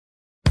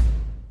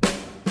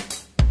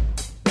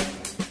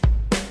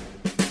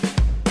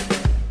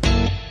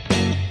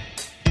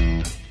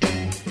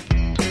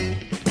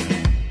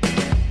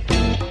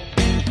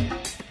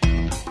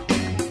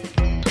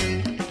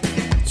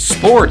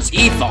Sports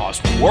Ethos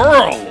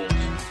World.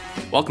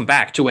 Welcome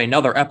back to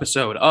another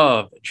episode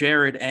of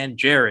Jared and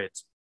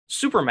Jared's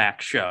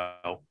Supermax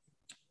Show,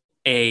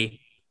 a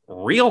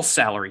real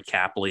salary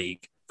cap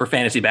league for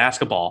fantasy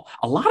basketball.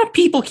 A lot of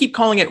people keep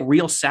calling it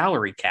real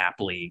salary cap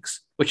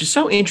leagues, which is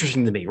so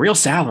interesting to me. Real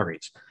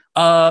salaries.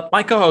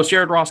 My co-host,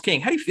 Jared Ross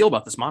King, how do you feel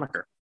about this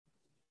moniker?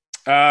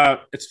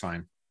 It's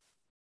fine.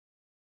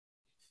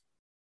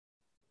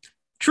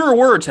 Truer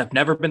words have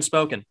never been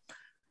spoken.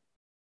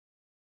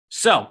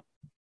 So,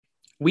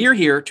 we are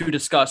here to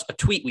discuss a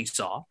tweet we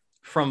saw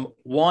from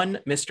one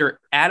Mr.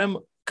 Adam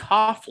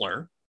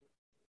Koffler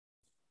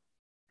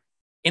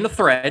in the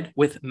thread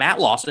with Matt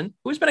Lawson,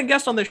 who has been a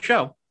guest on this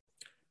show.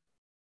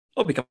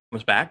 Hope he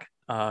comes back.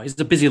 He's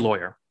a busy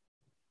lawyer.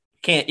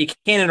 You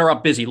can't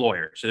interrupt busy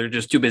lawyers. So they're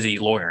just too busy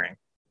lawyering.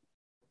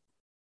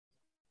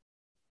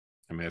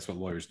 I mean, that's what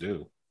lawyers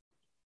do.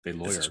 They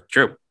lawyer. It's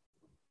true.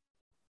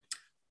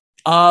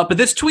 But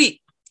this tweet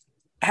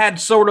had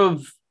sort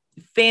of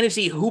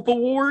fantasy hoop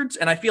awards,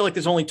 and I feel like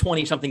there's only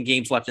 20-something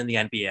games left in the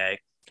NBA,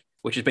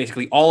 which is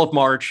basically all of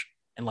March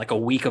and like a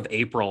week of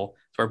April.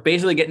 So we're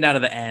basically getting down to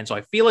the end. So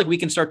I feel like we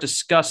can start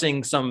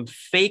discussing some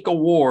fake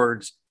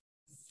awards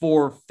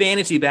for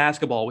fantasy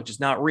basketball, which is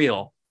not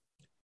real,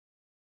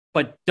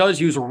 but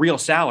does use real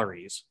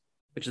salaries,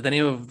 which is the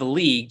name of the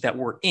league that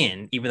we're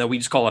in, even though we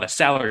just call it a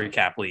salary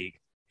cap league.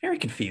 Very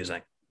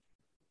confusing.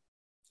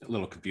 A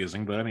little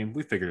confusing, but I mean,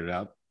 we figured it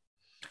out.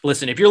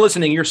 Listen, if you're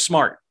listening, you're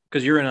smart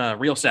because you're in a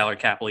real salary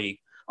cap league.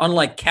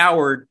 Unlike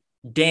coward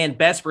Dan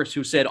Bespris,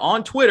 who said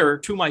on Twitter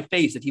to my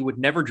face that he would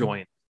never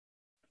join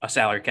a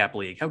salary cap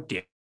league. How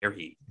dare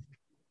he?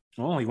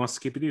 Well, he wants to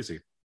keep it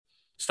easy.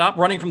 Stop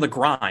running from the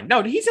grind.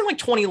 No, he's in like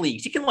 20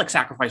 leagues. He can like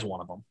sacrifice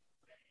one of them.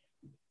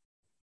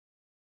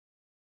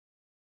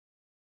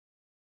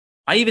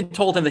 I even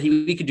told him that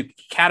we could do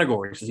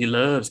categories because he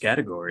loves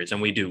categories,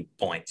 and we do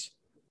points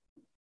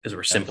because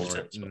we're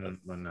simpletons.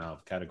 No,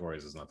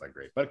 categories is not that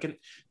great. But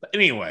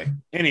anyway.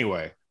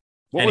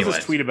 What was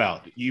this tweet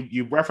about?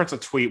 You reference a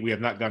tweet. We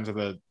have not gotten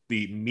to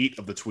the meat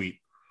of the tweet.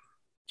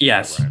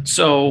 Yes. Right.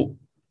 So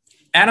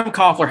Adam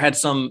Koffler had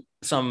some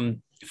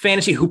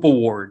fantasy hoop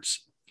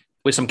awards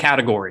with some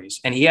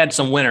categories, and he had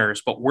some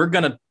winners, but we're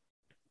going to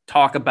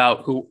talk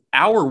about who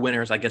our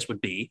winners, I guess,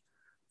 would be.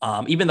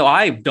 Even though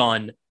I've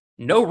done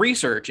no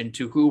research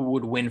into who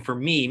would win for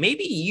me,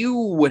 maybe you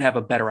would have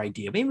a better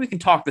idea. Maybe we can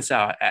talk this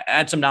out,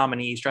 add some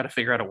nominees, try to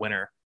figure out a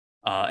winner,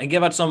 and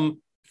give out some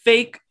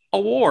fake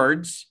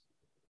awards.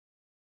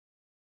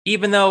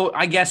 Even though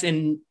I guess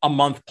in a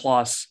month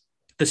plus,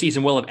 the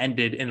season will have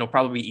ended and it'll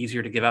probably be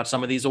easier to give out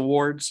some of these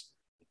awards.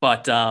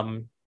 But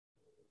we're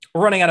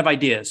running out of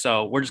ideas,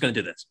 so we're just going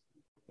to do this.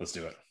 Let's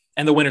do it.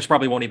 And the winners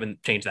probably won't even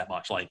change that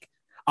much. Like,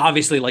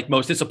 obviously, like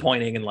most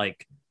disappointing and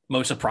like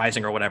most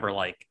surprising or whatever.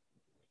 Like,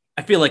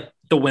 I feel like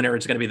the winner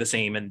is going to be the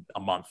same in a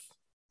month.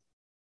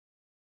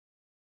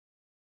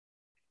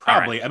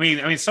 Probably. Right.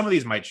 I mean, some of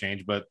these might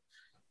change, but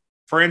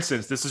for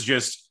instance, this is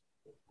just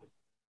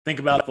think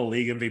about the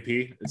league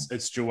MVP.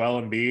 It's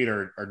Joel Embiid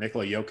or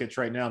Nikola Jokic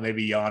right now.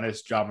 Maybe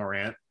Giannis, Ja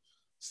Morant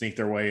sneak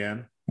their way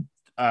in.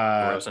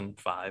 DeRozan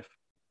 5.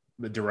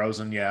 The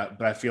DeRozan, yeah.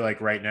 But I feel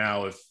like right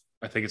now,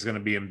 I think it's going to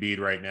be Embiid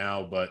right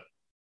now, but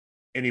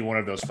any one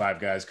of those 5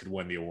 guys could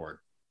win the award.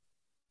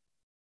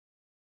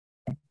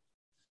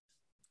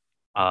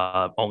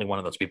 Only one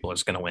of those people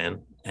is going to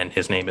win, and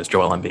his name is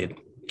Joel Embiid.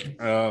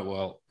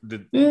 Joel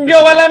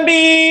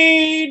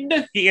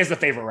Embiid! He is the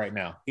favorite right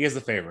now. He is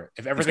the favorite.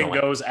 If everything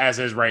goes as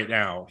is right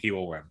now, he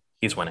will win.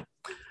 He's winning.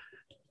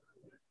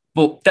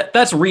 Well,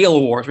 that's real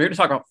awards. We're going to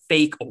talk about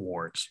fake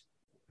awards.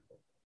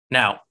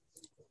 Now,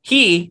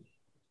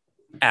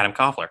 Adam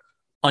Koffler,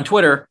 on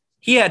Twitter,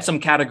 he had some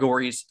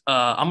categories.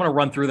 I'm going to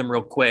run through them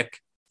real quick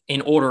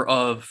in order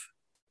of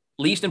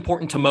least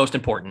important to most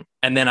important.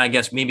 And then I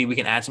guess maybe we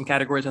can add some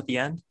categories at the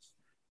end.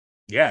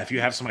 Yeah, if you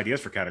have some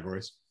ideas for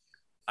categories.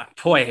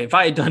 Boy, if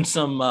I had done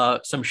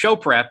some show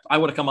prep, I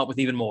would have come up with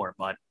even more.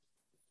 But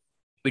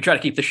we try to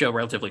keep the show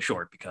relatively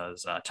short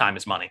because time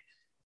is money.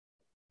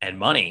 And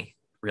money,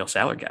 real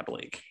salary cap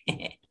league.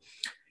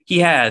 He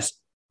has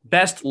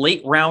best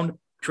late round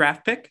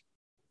draft pick,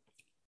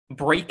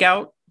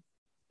 breakout,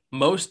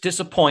 most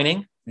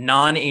disappointing,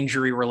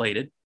 non-injury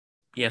related.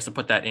 He has to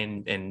put that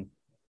in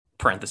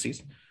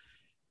parentheses.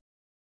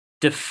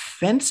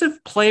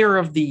 Defensive player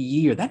of the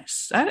year.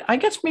 I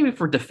guess maybe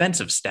for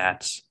defensive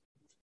stats.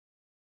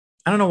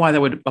 I don't know why that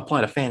would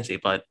apply to fantasy,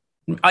 but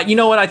you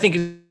know what? I think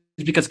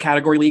is because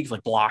category leagues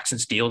like blocks and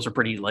steals are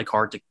pretty like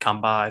hard to come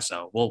by.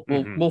 So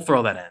we'll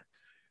throw that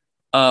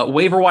in.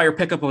 Waiver wire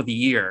pickup of the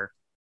year,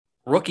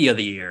 rookie of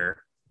the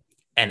year,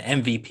 and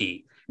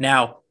MVP.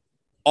 Now,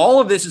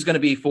 all of this is going to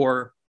be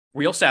for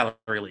real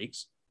salary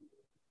leagues.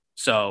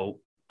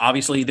 So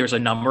obviously there's a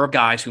number of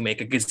guys who make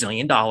 $1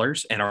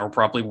 gazillion and are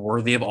probably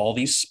worthy of all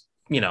these,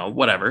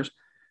 whatevers,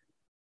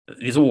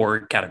 these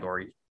award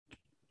categories.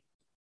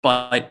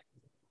 But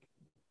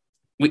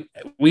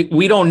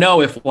we don't know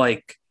if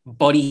like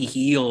Buddy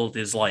Hield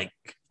is like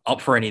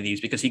up for any of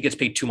these because he gets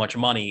paid too much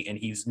money and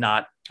he's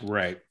not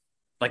right.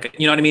 Like,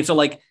 you know what I mean? So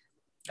like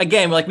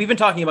again, like we've been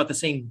talking about the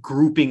same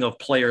grouping of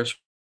players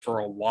for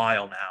a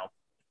while now.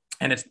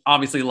 And it's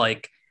obviously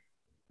like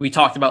we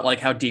talked about like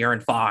how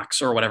De'Aaron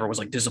Fox or whatever was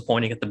like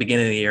disappointing at the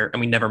beginning of the year, and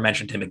we never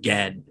mentioned him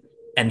again.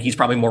 And he's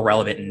probably more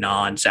relevant in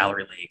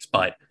non-salary leagues.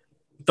 But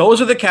those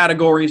are the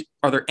categories.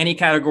 Are there any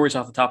categories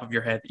off the top of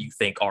your head that you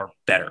think are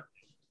better?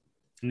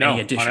 No,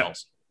 any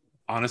additionals?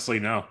 Honestly,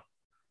 no.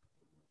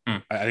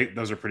 I think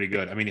those are pretty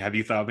good. I mean, have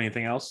you thought of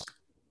anything else?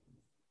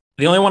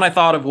 The only one I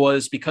thought of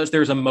was because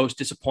there's a most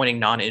disappointing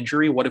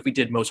non-injury. What if we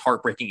did most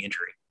heartbreaking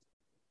injury?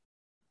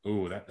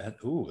 Ooh,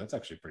 that's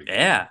actually pretty good.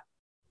 Yeah.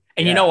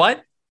 And you know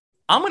what?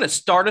 I'm going to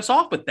start us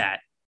off with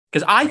that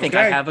because I think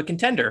I have a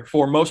contender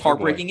for most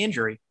heartbreaking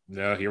injury.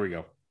 No, here we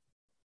go.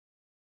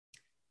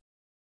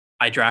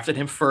 I drafted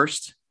him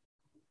first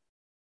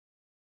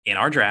in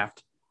our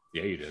draft.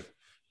 Yeah, you did.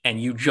 And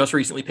you just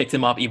recently picked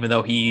him up, even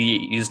though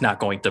he is not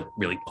going to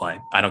really play.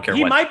 I don't care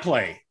He what. might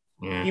play.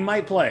 He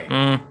might play.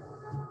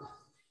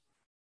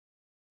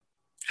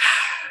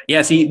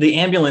 Yeah, see, the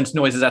ambulance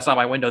noises outside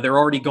my window, they're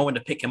already going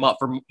to pick him up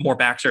for more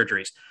back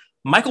surgeries.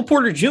 Michael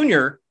Porter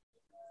Jr.,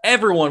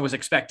 everyone was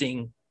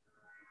expecting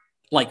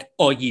like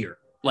a year.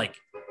 Like,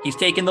 he's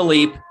taking the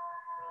leap.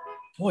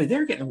 Boy,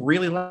 they're getting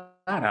really loud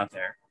out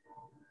there.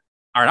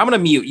 All right, I'm going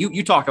to mute.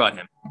 You talk about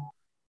him.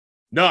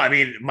 No, I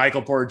mean,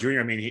 Michael Porter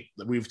Jr., I mean,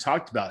 we've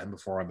talked about him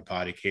before on the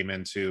pod. He came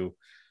into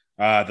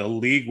the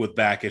league with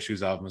back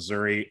issues out of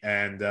Missouri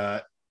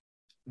and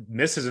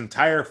missed his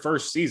entire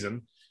first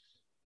season.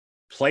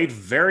 Played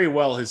very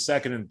well his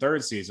second and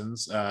third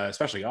seasons,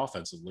 especially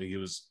offensively. He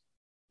was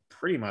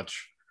pretty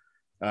much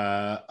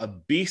a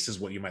beast is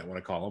what you might want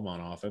to call him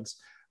on offense.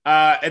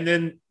 And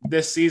then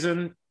this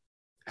season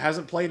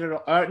hasn't played at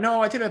all.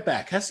 No, I take that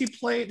back. Has he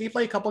played? Did he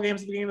play a couple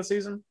games at the beginning of the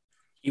season?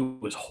 He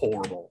was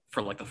horrible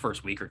for like the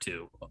first week or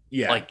two.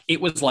 Yeah. Like it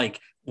was like,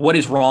 what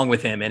is wrong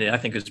with him? And I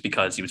think it was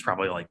because he was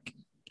probably like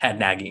had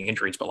nagging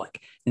injuries, but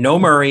like no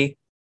Murray.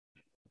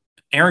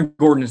 Aaron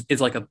Gordon is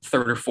like a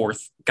third or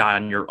fourth guy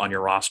on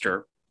your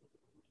roster.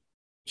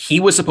 He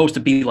was supposed to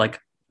be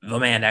like the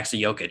man next to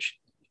Jokic.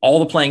 All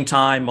the playing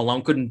time,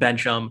 Malone couldn't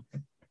bench him.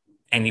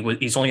 And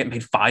he's only getting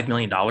paid $5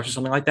 million or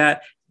something like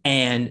that.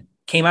 And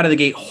came out of the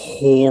gate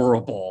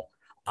horrible.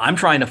 I'm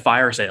trying to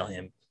fire sale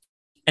him.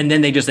 And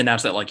then they just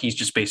announced that like he's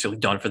just basically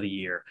done for the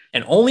year.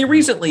 And only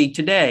recently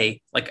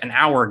today, like an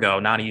hour ago,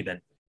 not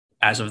even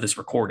as of this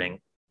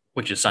recording,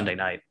 which is Sunday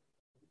night.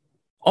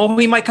 Oh,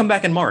 he might come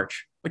back in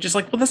March, which is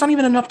like, well, that's not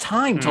even enough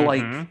time to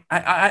like,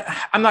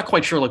 I'm not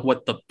quite sure like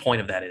what the point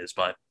of that is,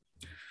 but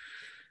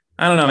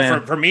I don't know,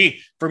 man.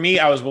 For me,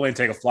 I was willing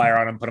to take a flyer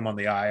on him, put him on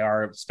the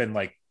IR, spend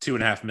like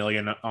 $2.5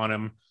 million on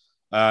him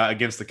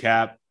against the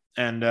cap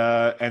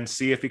and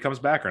see if he comes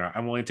back or not.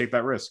 I'm willing to take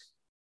that risk.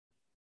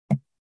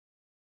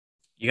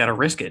 You got to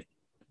risk it.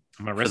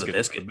 I'm going to risk it.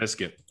 The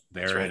biscuit.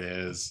 There it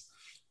is.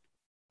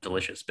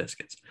 Delicious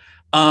biscuits.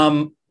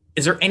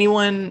 Is there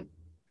anyone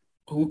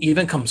who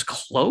even comes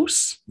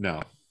close?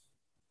 No.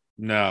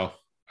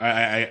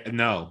 I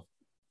no.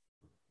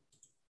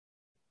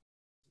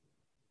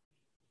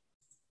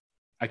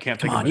 I can't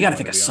think of anyone. You got to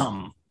think of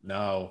some.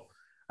 No.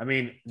 I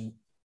mean, when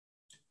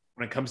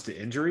it comes to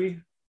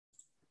injury.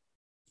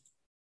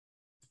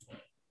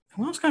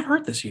 Who else got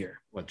hurt this year?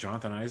 What,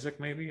 Jonathan Isaac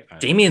maybe?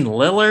 Damian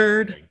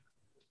Lillard.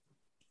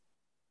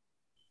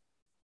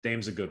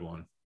 Dame's a good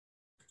one.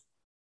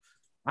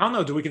 I don't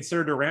know. Do we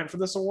consider Durant for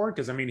this award?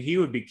 Because, I mean, he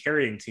would be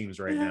carrying teams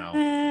right now.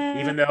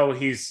 Even though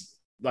he's,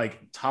 like,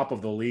 top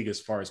of the league as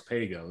far as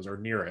pay goes or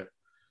near it.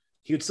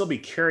 He would still be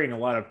carrying a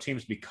lot of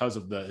teams because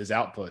of his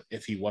output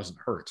if he wasn't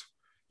hurt.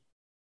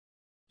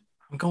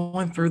 I'm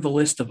going through the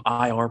list of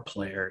IR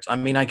players. I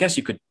mean, I guess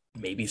you could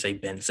maybe say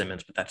Ben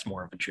Simmons, but that's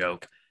more of a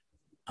joke.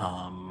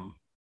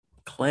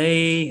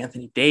 Clay,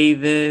 Anthony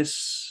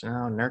Davis.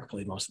 Nurk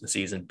played most of the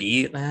season.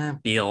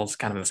 Beal's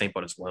kind of in the same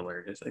boat as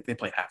Lillard. It's like they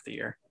played half the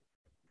year.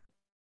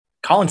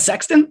 Colin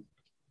Sexton?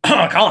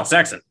 Colin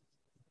Sexton.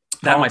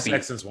 That might be.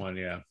 Sexton's one,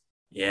 yeah.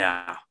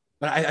 Yeah.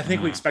 But I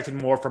think we expected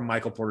more from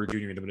Michael Porter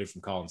Jr. than we did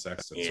from Colin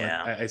Sexton.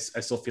 Yeah. So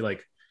I still feel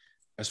like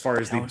as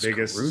far as Alex the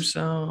biggest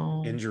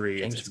Caruso,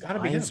 injury, it's got to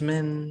be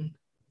him.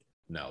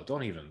 No,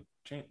 don't even.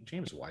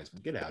 James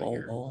Wiseman, get out of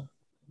here. All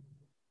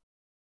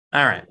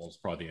right. That's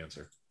probably the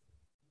answer.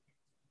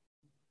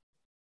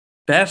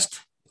 Best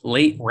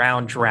late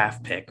round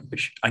draft pick,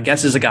 which I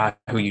guess is a guy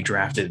who you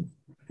drafted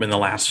in the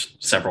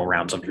last several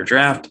rounds of your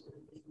draft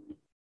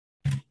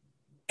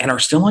and are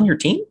still on your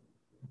team.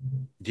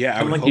 Yeah,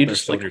 I would like hope you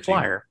just like a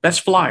flyer. Team.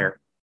 Best flyer.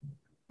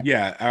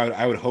 Yeah,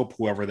 I would hope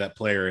whoever that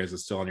player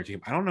is still on your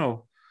team. I don't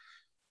know.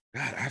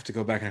 God, I have to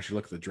go back and actually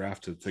look at the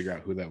draft to figure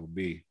out who that would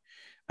be.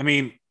 I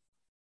mean,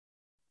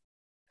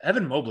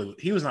 Evan Mobley,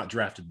 he was not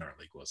drafted in our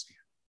league, was he?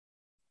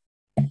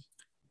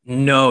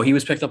 No, he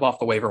was picked up off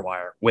the waiver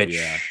wire, which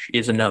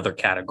is another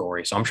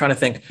category. So I'm trying to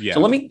think. Yeah.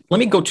 So let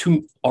me go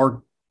to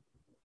our.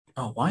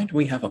 Oh, why do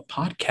we have a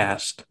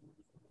podcast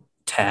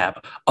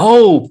tab?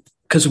 Oh,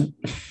 because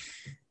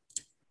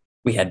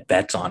we had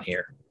bets on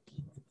here.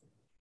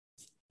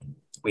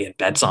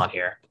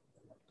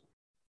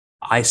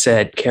 I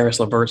said Karis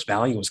LeVert's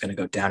value was going to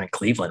go down in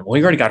Cleveland. Well,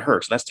 he already got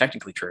hurt, so that's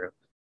technically true.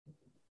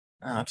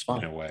 Oh, that's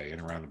fine. In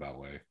a roundabout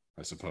way,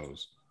 I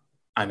suppose.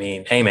 I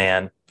mean, hey,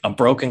 man, a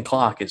broken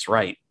clock is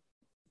right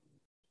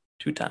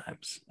 2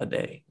 times a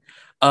day.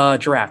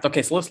 Draft.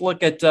 Okay, so let's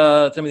look at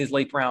some of these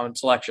late round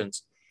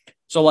selections.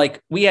 So,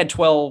 like, we had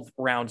 12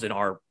 rounds in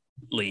our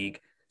league.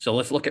 So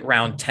let's look at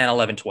round 10,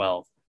 11,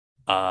 12.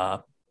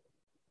 Jonas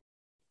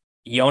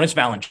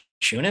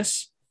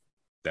Valanciunas.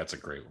 That's a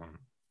great one.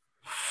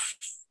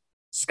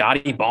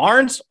 Scotty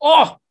Barnes.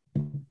 Oh,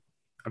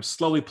 I'm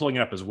slowly pulling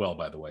it up as well,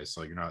 by the way.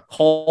 So you're not.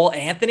 Cole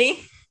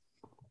Anthony.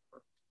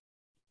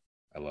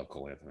 I love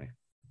Cole Anthony.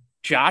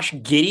 Josh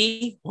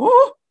Giddey.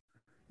 Oh.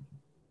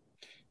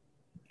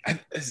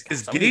 Is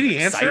Giddey the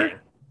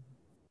answer?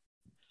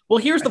 Well,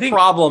 here's the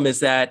problem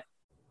is that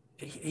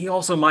he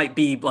also might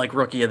be like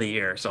rookie of the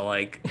year. So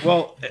like,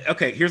 well,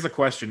 okay, here's the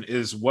question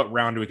is what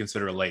round do we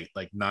consider late?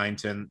 Like 9,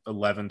 10,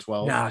 11,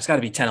 12? No, it's got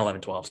to be 10, 11,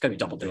 12. It's got to be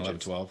double digits. 11,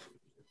 12.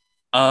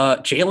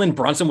 Jalen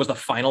Brunson was the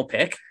final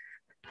pick.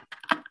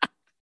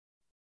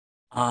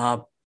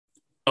 OG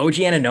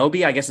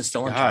Anunoby, I guess, is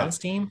still on John's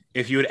team.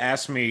 If you had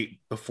asked me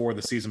before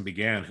the season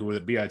began, who would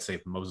it be? I'd say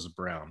Moses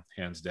Brown,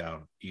 hands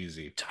down,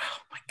 easy. Oh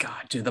my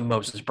God, dude, the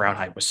Moses Brown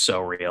hype was so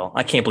real.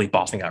 I can't believe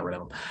Boston got rid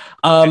of him.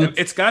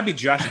 It's got to be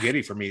Josh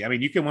Giddey for me. I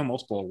mean, you can win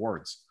multiple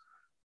awards.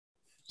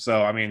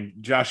 So, I mean,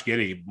 Josh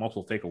Giddey,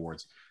 multiple fake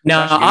awards.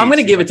 Now, I'm going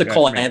to give it to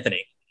Cole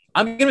Anthony.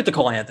 I'm giving it to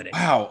Cole Anthony.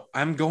 Wow,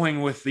 I'm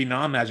going with the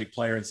non-Magic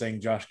player and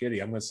saying Josh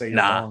Giddey. I'm going to say you're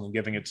wrong and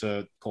giving it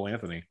to Cole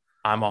Anthony.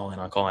 I'm all in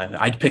on Cole Anthony.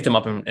 I picked him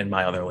up in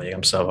my other league.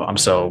 I'm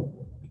so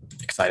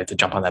excited to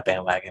jump on that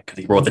bandwagon because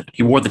he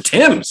wore the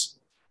Timbs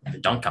in the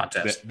dunk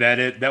contest.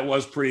 That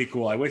was pretty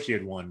cool. I wish he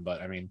had won,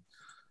 but I mean,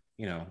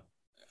 you know,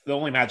 the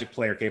only Magic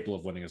player capable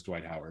of winning is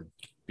Dwight Howard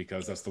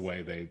because that's the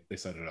way they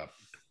set it up.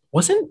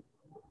 What's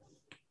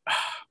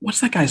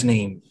that guy's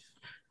name?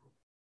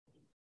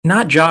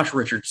 Not Josh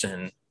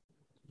Richardson.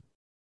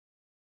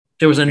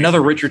 There was another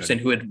Richardson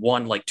who had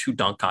won like 2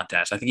 dunk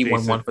contests. I think he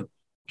won one for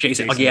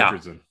Jason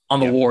Richardson. On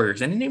the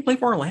Warriors. And didn't he play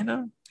for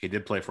Orlando? He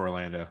did play for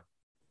Orlando.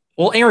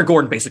 Well, Aaron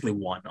Gordon basically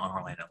won on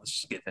Orlando. Let's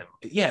just give him.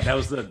 Yeah, that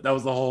was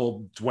the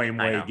whole Dwayne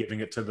Wade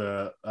giving it to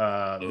the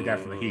guy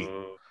from the Heat.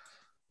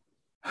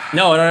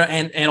 No,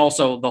 and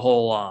also the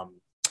whole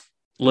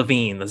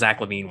Levine, the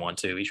Zach Levine one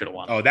too. He should have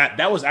won. Oh,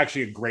 that was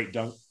actually a great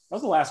dunk. That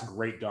was the last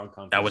great dunk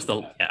contest. That was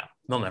there'll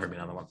never be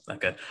another one that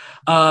good.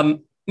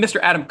 Mr.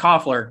 Adam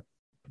Koffler.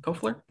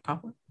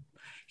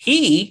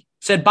 He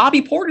said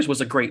Bobby Portis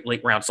was a great late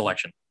round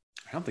selection.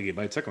 I don't think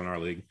anybody took him in our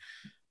league.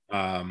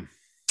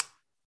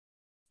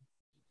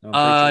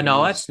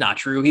 No, that's not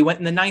true. He went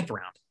in the 9th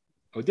round.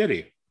 Oh, did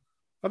he?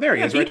 Oh, there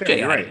he is right there.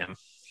 You're right.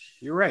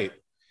 You're right.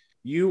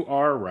 You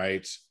are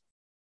right.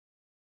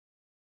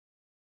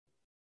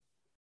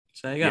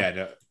 So there you go. Yeah.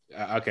 No,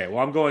 okay. Well,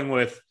 I'm going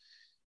with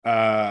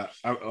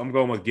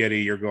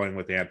Giddey. You're going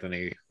with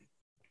Anthony.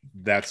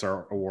 That's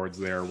our awards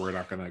there. We're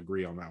not going to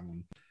agree on that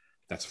one.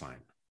 That's fine.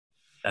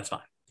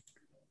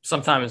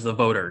 Sometimes the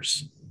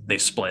voters, they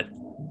split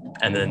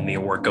and then the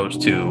award goes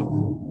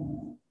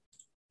to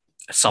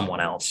someone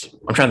else.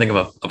 I'm trying to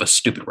think of a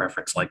stupid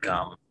reference like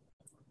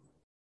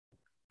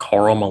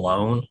Karl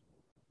Malone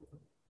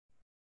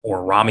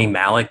or Rami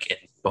Malek in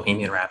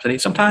Bohemian Rhapsody.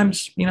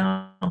 Sometimes,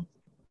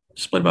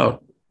 split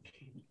vote.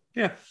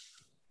 Yeah.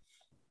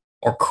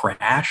 Or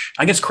Crash.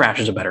 I guess Crash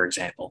is a better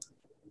example.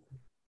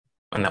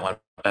 And that one,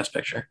 Best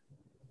Picture.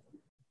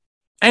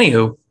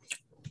 Anywho,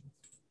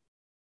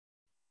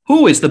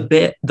 who is let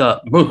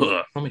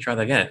me try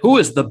that again. Who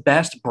is the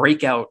best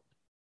breakout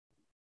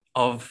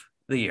of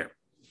the year?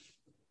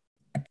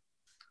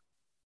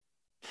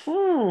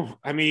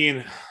 I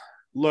mean,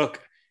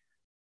 look,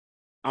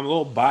 I'm a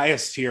little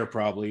biased here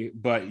probably,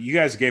 but you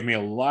guys gave me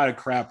a lot of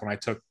crap when I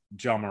took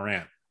Ja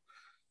Morant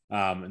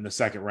in the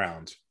 2nd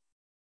round.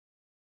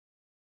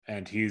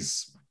 And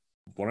he's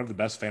one of the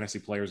best fantasy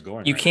players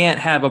going. You can't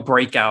have a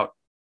breakout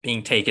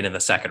being taken in the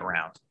 2nd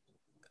round.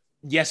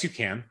 Yes, you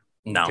can.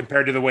 No.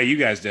 Compared to the way you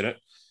guys did it.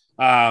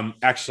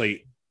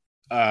 Actually,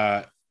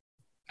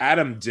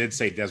 Adam did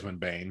say Desmond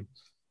Bane,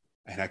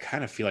 and I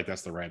kind of feel like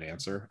that's the right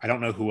answer. I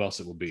don't know who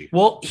else it will be.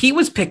 Well, he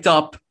was picked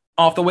up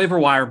off the waiver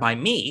wire by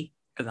me.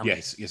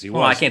 Yes, he was.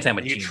 Well, I can't say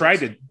much. You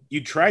tried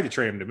to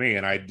trade him to me,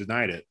 and I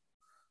denied it.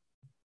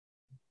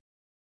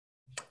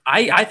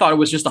 I thought it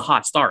was just a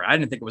hot start. I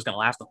didn't think it was going to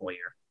last the whole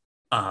year.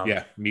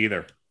 Yeah, me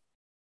either.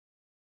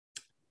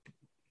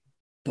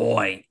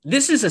 Boy,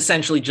 this is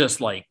essentially just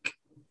like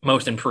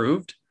most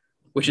improved,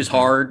 which is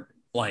hard.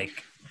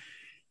 Like,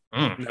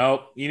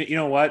 no, you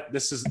know what?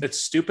 It's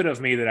stupid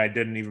of me that I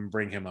didn't even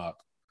bring him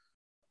up.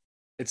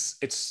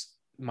 It's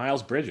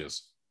Miles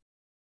Bridges.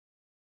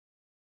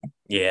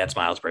 Yeah, it's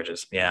Miles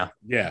Bridges. Yeah.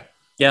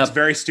 It's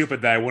very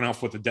stupid that I went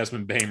off with the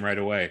Desmond Bane right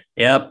away.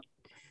 Yep.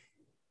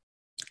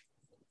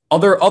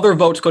 Other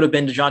votes could have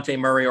been DeJounte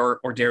Murray or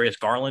Darius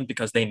Garland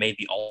because they made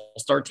the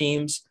All-Star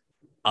teams,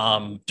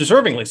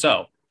 deservingly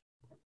so.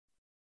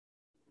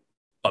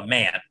 But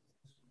man,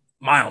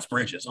 Miles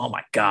Bridges, oh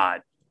my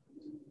God.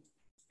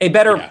 a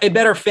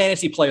better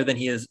fantasy player than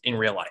he is in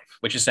real life,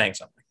 which is saying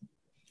something.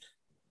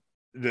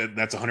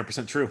 That's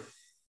 100% true.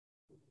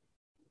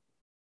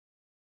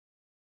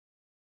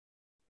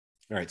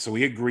 All right, so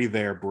we agree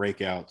there.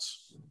 Breakouts,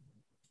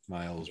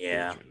 Miles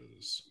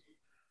Bridges.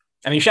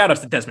 I mean, shout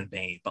outs to Desmond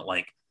Bane, but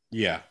like,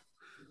 yeah,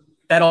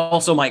 that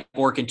also might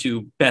work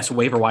into best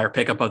waiver wire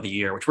pickup of the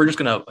year, which we're just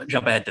going to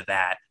jump ahead to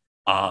that.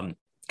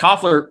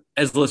 Koffler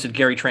has listed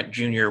Gary Trent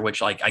Jr.,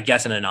 which, like, I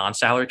guess in a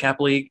non-salary cap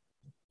league.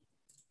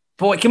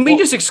 Boy, can we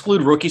just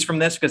exclude rookies from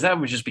this? Because that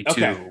would just be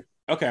too.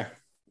 Okay.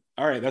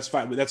 All right. That's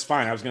fine. That's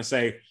fine. I was going to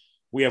say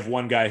we have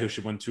one guy who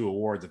should win 2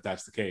 awards if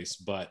that's the case.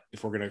 But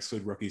if we're going to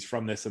exclude rookies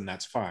from this, then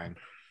that's fine.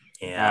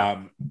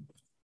 Yeah.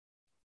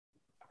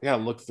 I got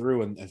to look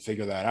through and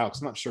figure that out.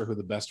 I'm not sure who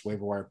the best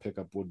waiver wire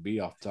pickup would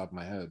be off the top of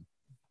my head.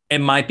 It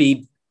might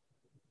be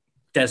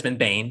Desmond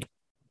Bane.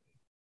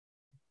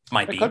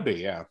 It could be,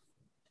 yeah.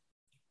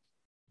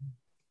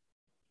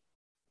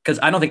 Because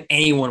I don't think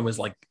anyone was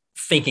like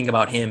thinking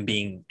about him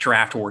being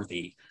draft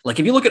worthy. Like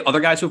if you look at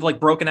other guys who have like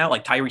broken out,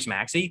 like Tyrese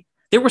Maxey,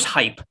 there was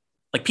hype.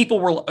 Like people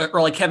were,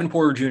 or like Kevin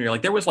Porter Jr.,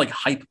 like there was like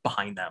hype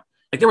behind them.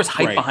 Like there was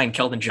hype behind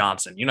Keldon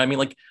Johnson. You know what I mean?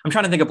 Like I'm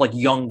trying to think of like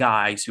young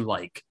guys who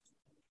like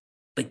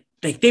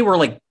they were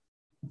like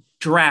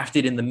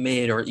drafted in the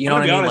mid, or you know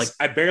what I mean? Honest,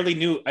 like I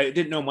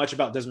didn't know much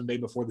about Desmond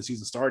Bane before the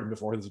season started and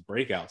before his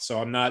breakout. So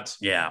I'm not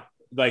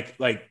like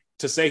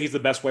to say he's the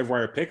best waiver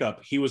wire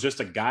pickup. He was just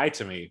a guy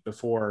to me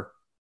before,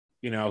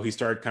 he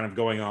started kind of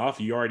going off.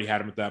 You already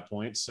had him at that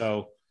point.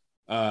 So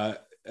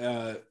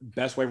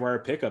best waiver wire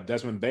pickup,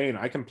 Desmond Bane.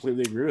 I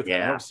completely agree with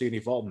that. I don't see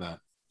any fault in that.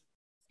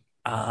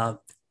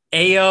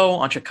 Ao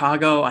on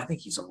Chicago, I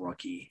think he's a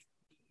rookie.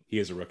 He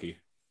is a rookie.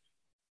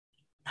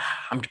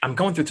 I'm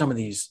going through some of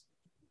these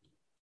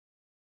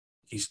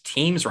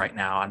teams right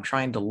now. I'm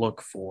trying to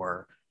look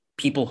for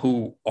people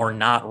who are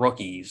not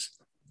rookies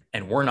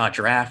and were not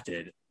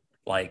drafted.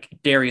 Like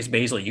Darius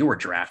Baisley, you were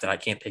drafted. I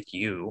can't pick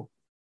you.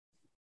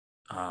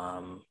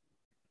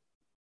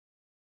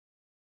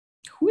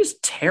 Who is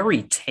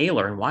Terry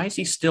Taylor and why is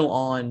he still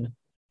on?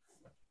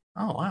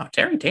 Oh, wow.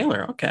 Terry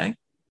Taylor. Okay.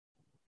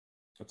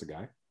 That's a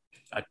guy.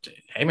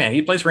 Hey, man,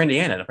 he plays for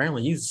Indiana. And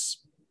apparently he's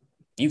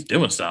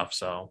doing stuff.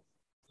 So.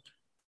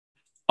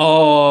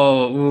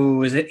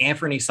 Oh, is it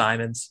Anthony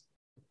Simons?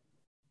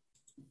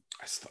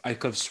 I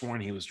could have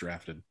sworn he was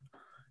drafted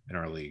in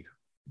our league.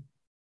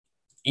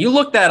 You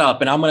look that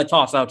up, and I'm going to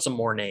toss out some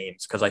more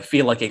names because I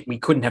feel like we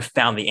couldn't have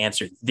found the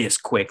answer this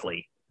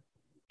quickly.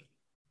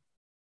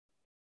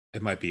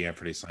 It might be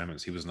Anthony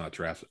Simons. He was not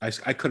drafted.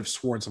 I could have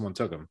sworn someone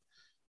took him.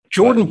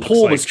 Jordan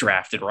Poole was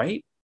drafted,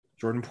 right?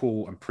 Jordan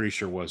Poole, I'm pretty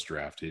sure, was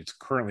drafted. It's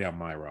currently on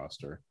my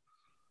roster.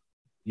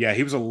 Yeah,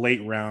 he was a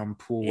late round.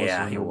 Poole was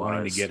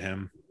wanting to get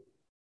him.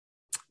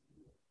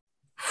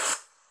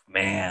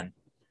 Man.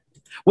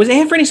 Was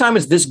Anthony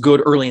Simons this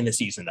good early in the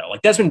season, though?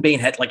 Like Desmond Bane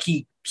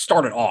he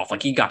started off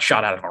like he got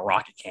shot out of a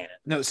rocket cannon.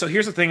 No, so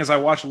here's the thing is I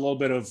watched a little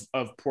bit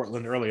of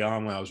Portland early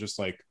on when I was just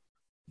like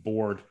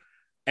bored.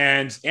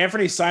 And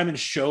Anthony Simons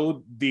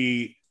showed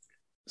the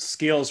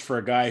skills for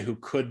a guy who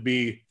could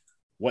be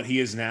what he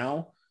is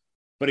now.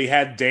 But he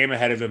had Dame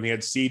ahead of him. He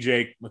had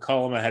CJ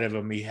McCollum ahead of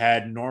him. He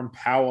had Norm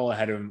Powell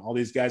ahead of him. All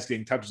these guys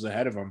getting touches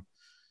ahead of him.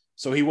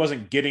 So he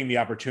wasn't getting the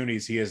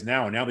opportunities he is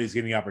now. And now that he's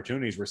getting the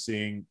opportunities, we're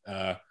seeing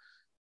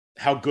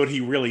how good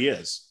he really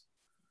is.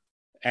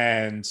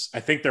 And I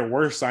think there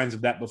were signs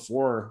of that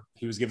before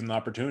he was given the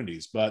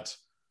opportunities. But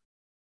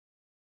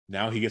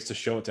now he gets to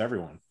show it to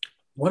everyone.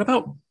 What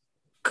about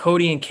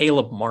Cody and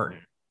Caleb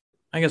Martin?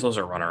 I guess those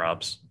are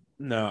runner-ups.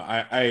 No,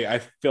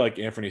 I feel like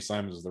Anthony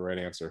Simons is the right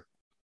answer.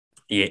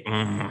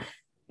 Yeah.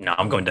 No,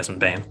 I'm going Desmond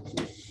Bane.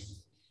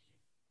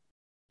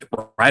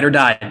 Ride or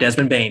die,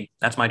 Desmond Bane.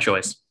 That's my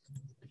choice.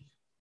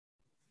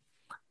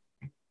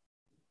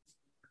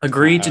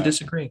 Agree to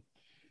disagree.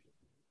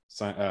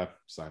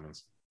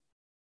 Simons.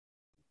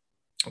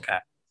 Okay.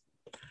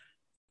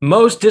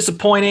 Most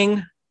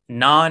disappointing,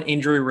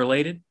 non-injury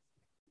related.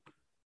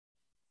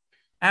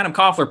 Adam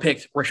Koffler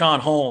picked Rashawn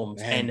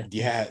Holmes, and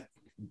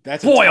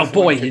that's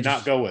boy, did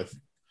not go with.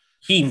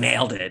 He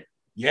nailed it.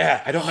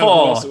 Yeah, I don't know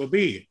who else it would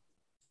be.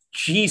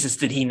 Jesus,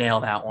 did he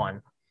nail that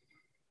one?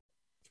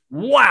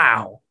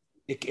 Wow.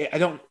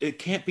 It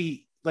can't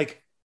be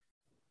like.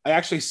 I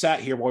actually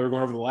sat here while we were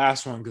going over the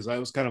last one because I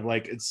was kind of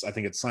like, I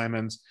think it's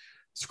Simons,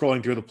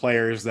 scrolling through the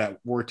players that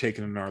were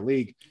taken in our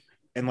league.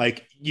 And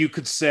like, you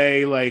could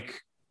say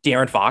like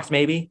De'Aaron Fox,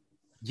 maybe.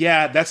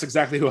 Yeah, that's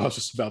exactly who I was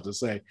just about to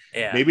say.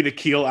 Yeah. Maybe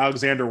Nickeil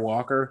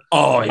Alexander-Walker.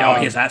 Oh,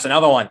 yeah, that's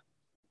another one.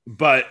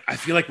 But I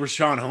feel like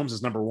Rashawn Holmes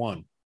is number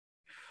one.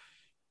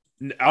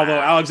 Although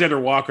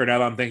Alexander-Walker, now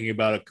that I'm thinking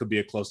about it, could be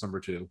a close number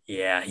two.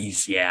 Yeah,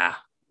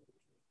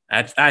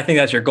 I think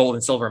that's your gold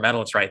and silver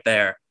medalist right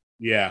there.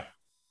 Yeah.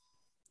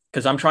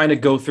 Because I'm trying to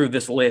go through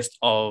this list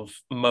of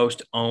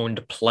most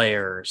owned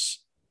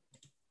players.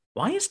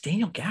 Why is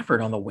Daniel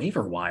Gafford on the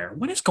waiver wire?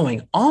 What is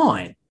going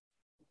on?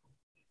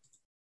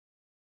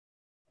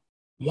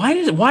 Why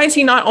is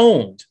he not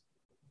owned?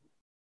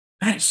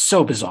 That is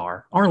so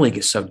bizarre. Our league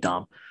is so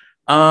dumb.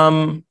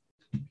 Can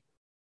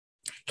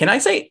I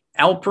say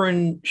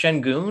Alperen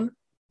Şengün.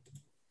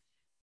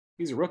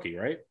 He's a rookie,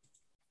 right?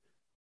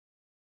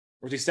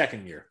 Or is he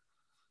second year?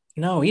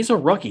 No, he's a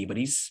rookie, but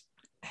he's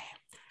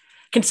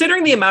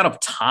considering the amount of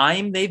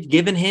time they've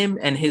given him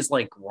and his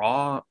like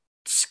raw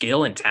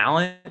skill and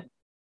talent,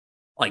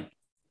 like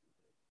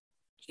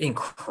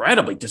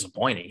incredibly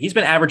disappointing. He's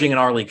been averaging in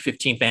our league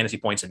 15 fantasy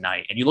points a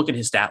night, and you look at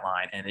his stat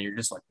line, and you're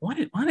just like, what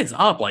is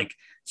up? Like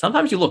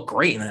sometimes you look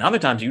great, and then other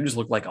times you just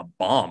look like a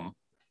bum.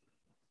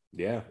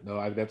 Yeah,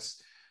 no,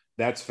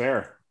 that's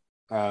fair.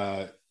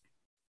 I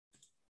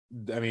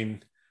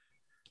mean,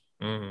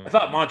 I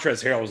thought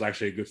Montrezl Harrell was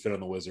actually a good fit on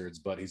the Wizards,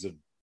 but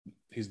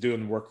he's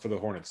doing work for the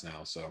Hornets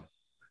now. So,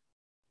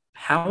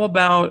 how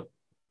about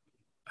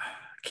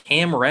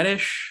Cam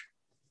Reddish?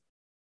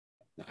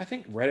 I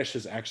think Reddish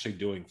is actually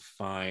doing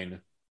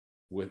fine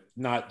with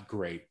not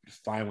great,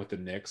 fine with the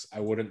Knicks. I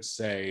wouldn't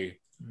say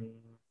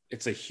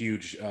it's a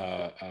huge. He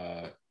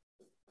kind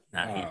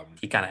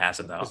of has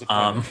it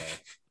though.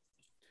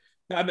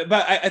 But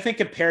I think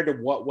compared to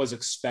what was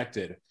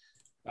expected,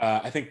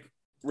 I think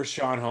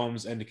Richaun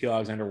Holmes and Nickeil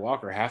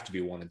Alexander-Walker have to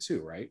be 1 and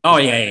 2, right? Oh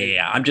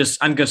yeah. I'm just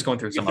going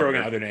through some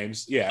other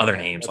names. Yeah, other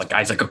names like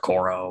fine. Isaac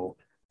Okoro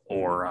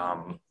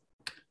or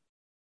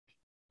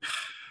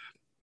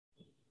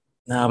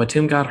no,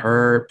 Batum got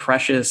hurt.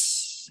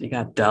 Precious, he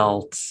got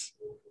dealt.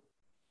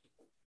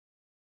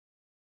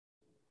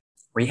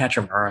 Rui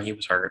Hachimura, he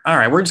was hurt. All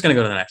right, we're just gonna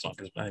go to the next one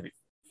because maybe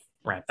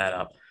wrap that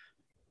up.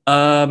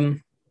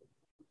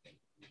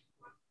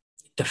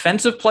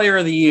 Defensive Player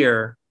of the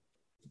Year.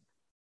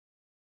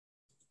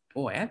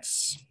 Boy,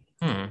 that's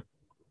not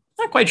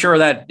quite sure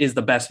that is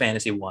the best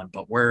fantasy one,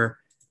 but we're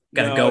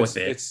gonna go with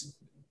it.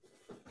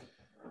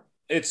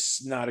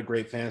 It's not a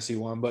great fantasy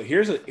one, but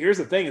here's the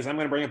thing: is I'm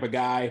going to bring up a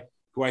guy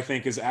who I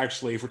think is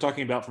actually, if we're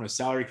talking about from a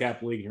salary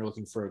cap league, and you're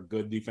looking for a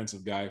good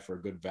defensive guy for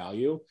a good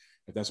value,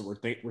 if that's what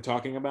we're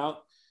talking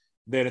about,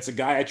 then it's a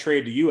guy I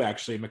traded to you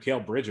actually.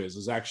 Mikal Bridges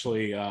is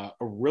actually a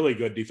really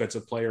good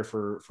defensive player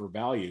for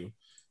value.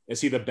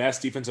 Is he the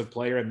best defensive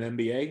player in the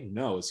NBA?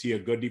 No. Is he a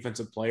good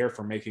defensive player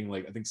for making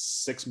like I think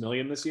 $6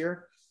 million this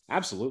year?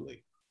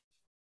 Absolutely.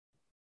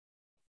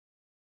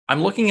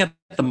 I'm looking at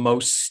the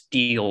most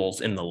steals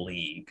in the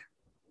league.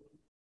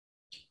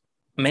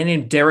 A man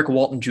named Derek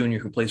Walton Jr.,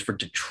 who plays for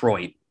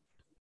Detroit.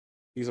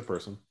 He's a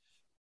person.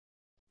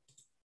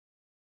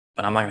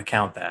 But I'm not going to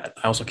count that.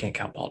 I also can't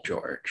count Paul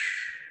George.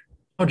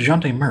 Oh,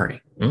 DeJounte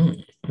Murray.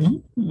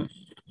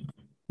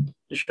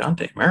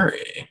 DeJounte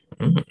Murray.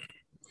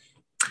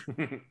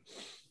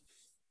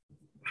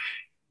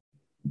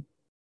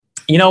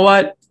 You know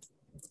what?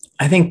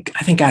 I think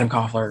Adam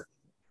Koffler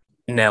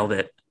nailed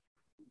it.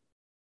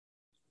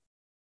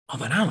 Oh,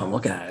 but now I'm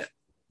looking at it.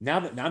 Now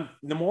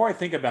the more I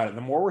think about it,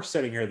 the more we're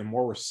sitting here,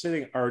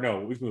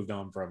 we've moved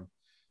on from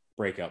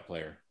breakout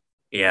player.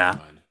 Yeah.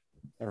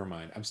 Never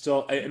mind. I'm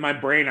still in my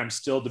brain. I'm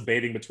still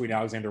debating between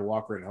Alexander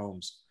Walker and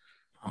Holmes.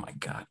 Oh my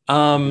God.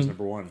 Who's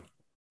number one?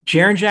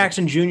 Jaren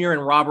Jackson Jr.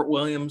 and Robert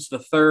Williams, the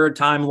third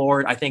Time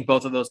Lord. I think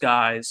both of those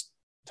guys.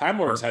 Time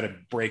Lord's had a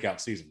breakout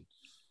season.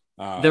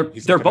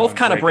 They're both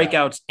kind of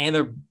breakouts, and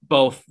they're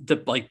both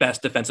like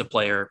best defensive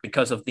player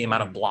because of the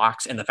amount of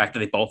blocks and the fact that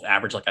they both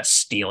average like a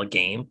steal a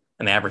game,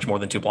 and they average more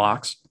than 2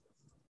 blocks.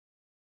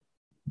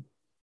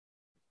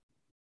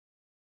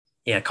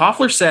 Yeah,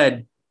 Koffler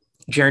said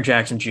Jaren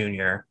Jackson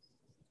Jr.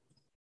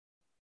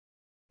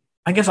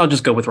 I guess I'll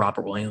just go with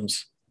Robert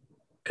Williams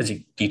because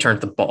he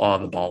turned the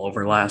ball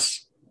over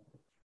less.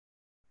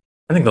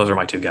 I think those are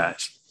my 2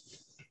 guys.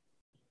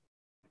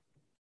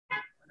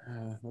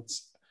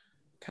 That's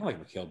kind of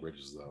like Mikal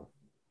Bridges, though.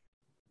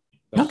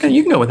 Okay,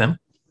 you can go with him.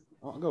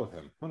 I'll go with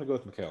him. I'm going to go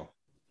with Mikal.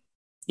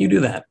 You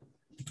do that.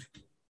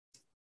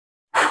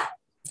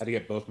 Had to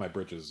get both my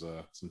Bridges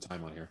some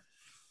time on here.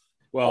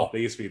 Well, they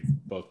used to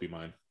both be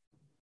mine.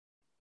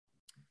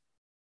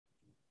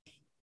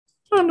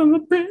 Under the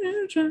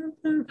bridge.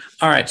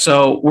 All right,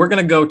 so we're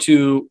going to go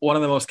to one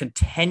of the most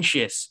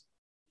contentious,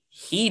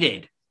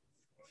 heated,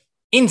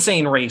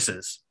 insane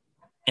races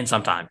in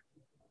some time.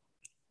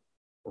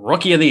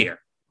 Rookie of the Year.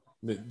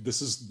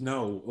 This is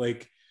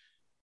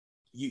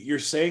you're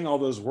saying all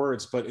those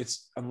words, but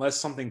it's unless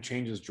something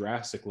changes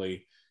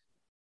drastically.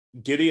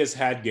 Giddey has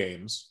had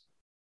games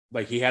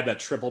like he had that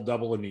triple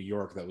double in New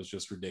York that was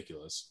just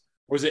ridiculous.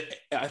 Or was it?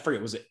 I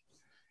forget. It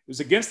was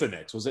against the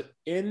Knicks. Was it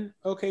in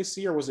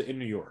OKC or was it in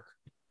New York?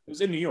 It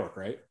was in New York,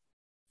 right?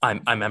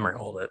 I memory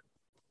hold it.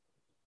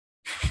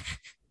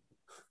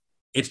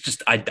 It's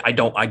just I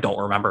don't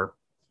remember.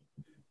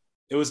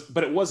 It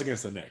was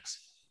against the Knicks.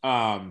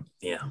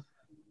 Yeah.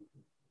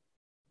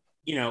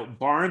 You know,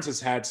 Barnes has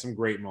had some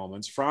great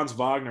moments. Franz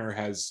Wagner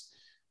has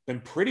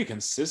been pretty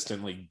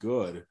consistently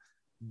good,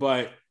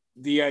 but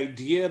the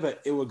idea that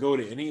it would go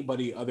to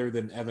anybody other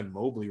than Evan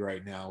Mobley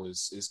right now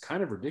is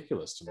kind of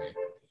ridiculous to me.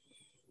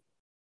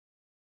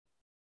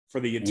 For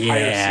the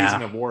entire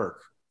season of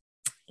work.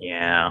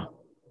 Yeah.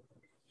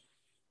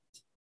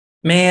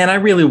 Man, I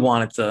really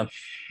wanted to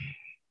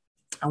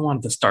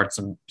start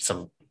some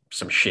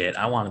shit.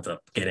 I wanted to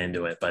get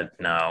into it, but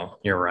no,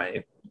 you're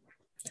right.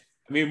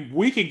 I mean,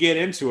 we could get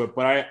into it,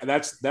 but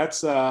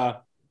that's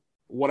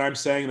what I'm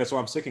saying. That's what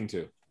I'm sticking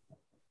to.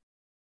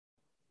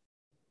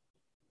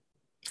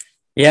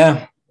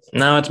 Yeah,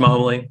 no, it's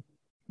Mobley.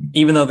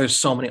 Even though there's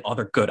so many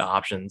other good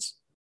options.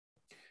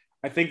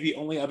 I think the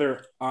only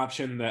other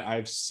option that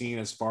I've seen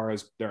as far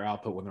as their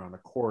output when they're on the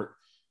court,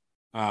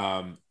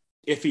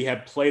 if he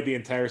had played the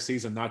entire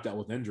season, not dealt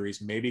with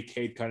injuries, maybe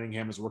Cade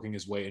Cunningham is working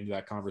his way into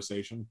that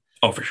conversation.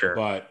 Oh, for sure.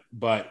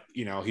 But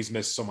he's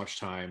missed so much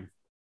time.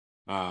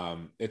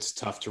 It's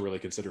tough to really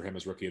consider him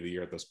as rookie of the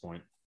year at this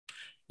point.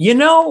 You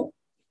know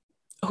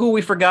who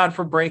we forgot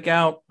for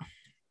breakout?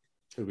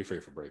 Who'd be free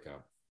for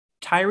breakout?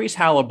 Tyrese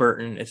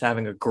Halliburton is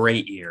having a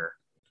great year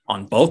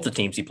on both the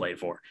teams he played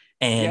for.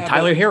 And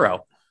Tyler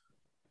Hero.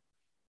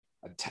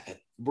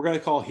 We're going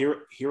to call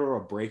Hero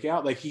a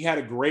breakout. Like, he had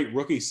a great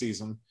rookie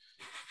season,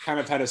 kind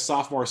of had a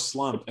sophomore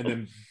slump, and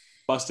then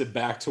busted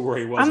back to where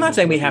he was. I'm not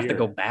saying we have to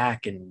go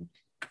back and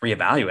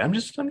reevaluate. I'm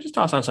just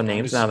tossing on some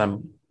names now that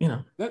I'm,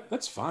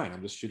 That's fine.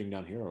 I'm just shooting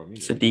down Hero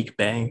immediately. Saddiq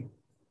Bey.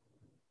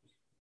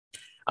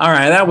 All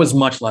right, that was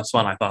much less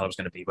fun I thought it was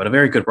going to be, but a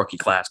very good rookie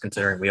class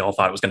considering we all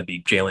thought it was going to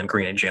be Jalen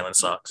Green and Jalen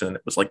sucks, and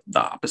it was like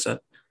the opposite.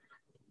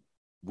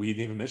 We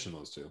didn't even mention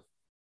those two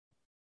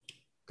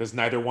because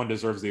neither one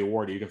deserves the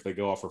award, even if they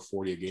go off for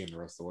 40 a game the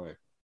rest of the way.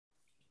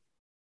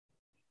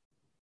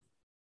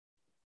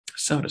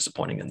 So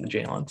disappointing in the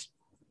Jalen's.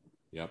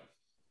 Yep.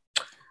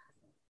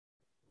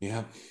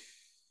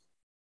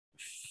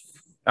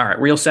 All right,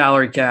 real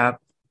salary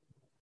cap,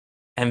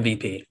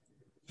 MVP.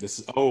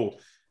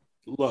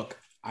 Look,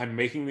 I'm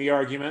making the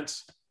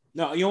argument.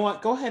 No, you know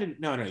what? Go ahead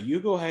and you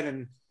go ahead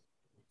and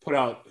put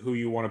out who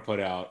you want to put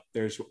out.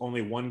 There's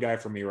only one guy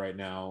for me right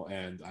now,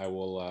 and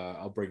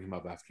I'll bring him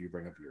up after you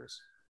bring up yours.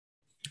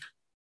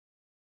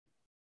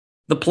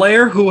 The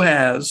player who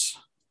has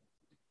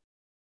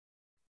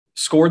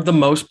scored the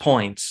most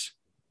points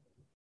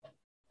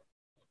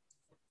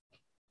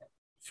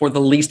for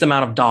the least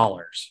amount of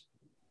dollars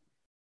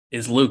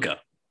is Luka.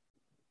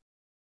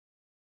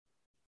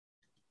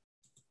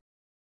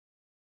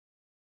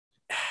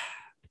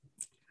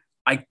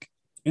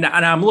 Now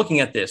I'm looking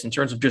at this in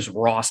terms of just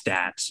raw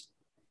stats.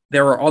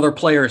 There are other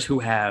players who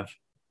have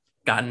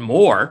gotten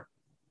more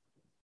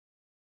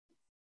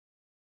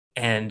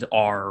and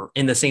are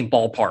in the same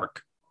ballpark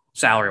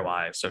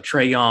salary-wise. So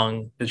Trae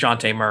Young,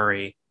 DeJounte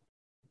Murray.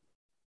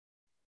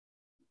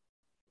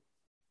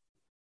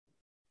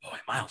 Boy,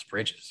 Miles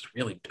Bridges,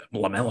 really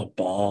LaMelo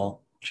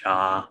Ball,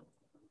 Ja.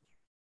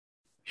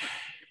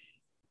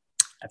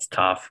 That's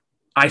tough.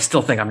 I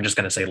still think I'm just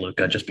going to say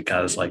Luka just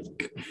because,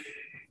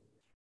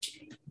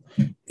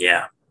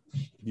 yeah.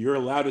 You're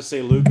allowed to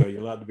say Luka.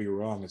 You're allowed to be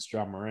wrong. It's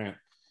Ja Morant.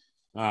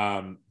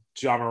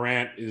 Ja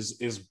Morant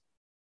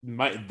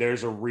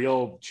there's a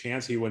real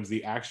chance he wins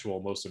the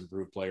actual most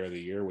improved player of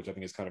the year, which I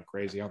think is kind of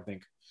crazy. I don't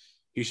think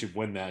he should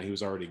win that. He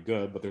was already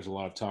good, but there's a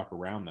lot of talk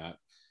around that.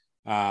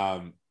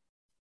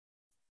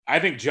 I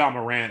think Ja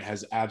Morant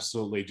has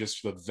absolutely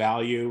just the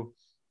value,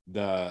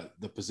 the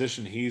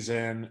position he's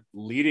in,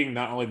 leading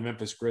not only the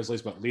Memphis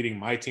Grizzlies, but leading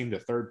my team to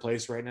third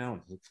place right now,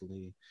 and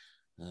hopefully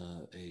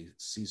a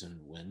season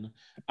win.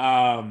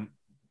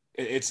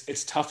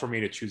 It's tough for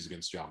me to choose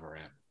against Ja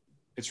Morant.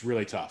 It's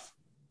really tough.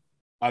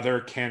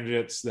 Other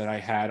candidates that I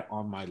had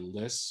on my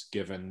list,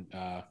 given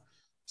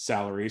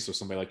salary, so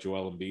somebody like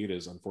Joel Embiid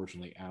is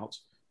unfortunately out.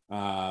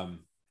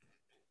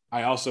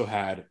 I also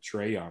had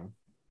Trae Young.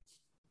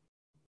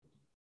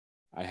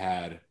 I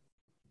had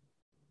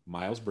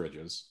Miles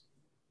Bridges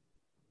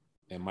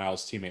and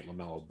Miles' teammate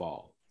LaMelo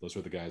Ball. Those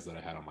were the guys that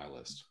I had on my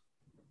list.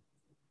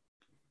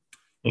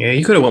 Yeah,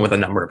 you could have went with a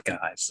number of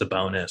guys.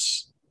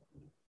 Sabonis.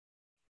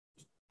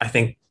 I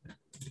think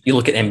you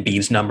look at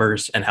Embiid's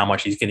numbers and how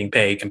much he's getting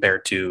paid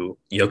compared to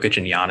Jokic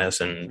and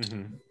Giannis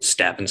and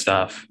Steph and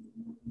stuff.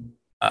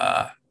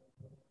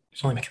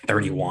 He's only making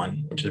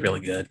 31, which is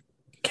really good.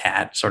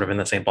 Cat, sort of in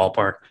the same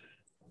ballpark.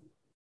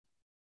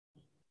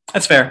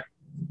 That's fair.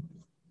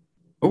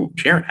 Oh,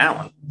 Jarrett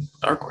Allen,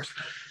 dark horse.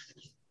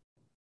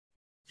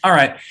 All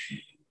right.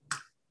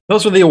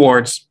 Those were the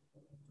awards.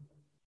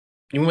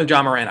 You went with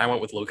Ja Morant. I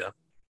went with Luka.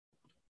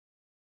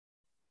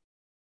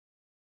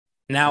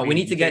 Now, we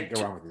need to get...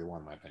 go wrong with either one,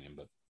 in my opinion,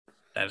 but...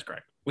 That is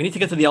correct. We need to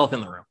get to the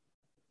elephant in the room.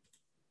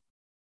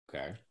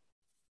 Okay.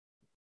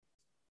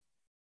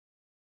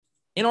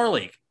 In our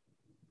league,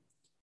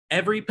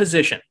 every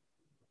position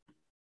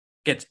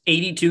gets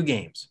 82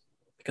 games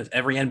because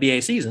every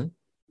NBA season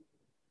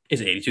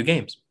is 82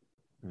 games.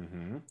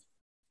 Mm-hmm.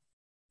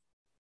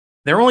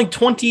 There are only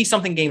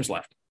 20-something games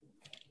left,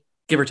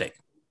 give or take,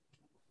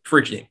 for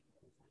each team.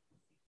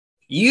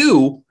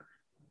 You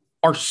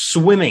are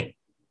swimming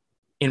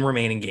in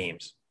remaining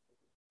games.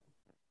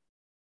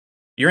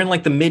 You're in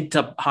the mid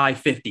to high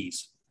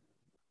 50s.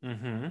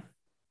 Mm-hmm.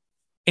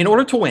 In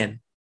order to win,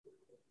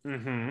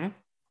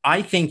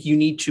 I think you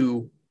need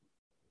to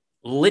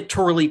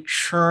literally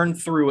churn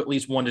through at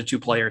least 1 to 2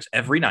 players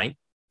every night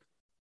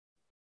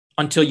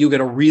until you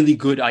get a really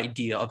good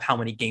idea of how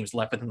many games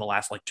left within the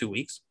last 2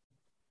 weeks.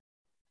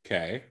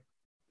 Okay.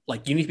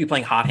 You need to be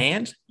playing hot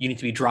hand. You need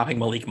to be dropping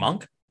Malik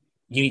Monk.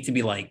 you need to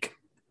be like,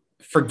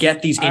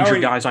 forget these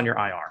injured guys on your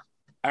IR.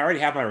 I already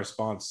have my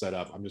response set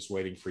up. I'm just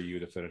waiting for you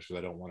to finish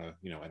because I don't want to,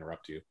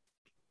 interrupt you.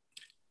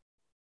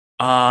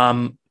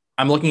 I'm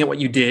looking at what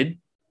you did.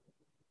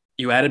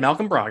 You added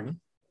Malcolm Brogdon.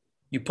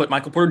 You put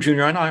Michael Porter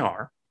Jr. on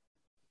IR.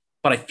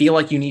 But I feel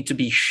like you need to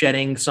be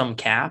shedding some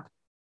cap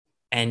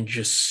and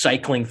just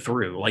cycling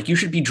through. Like you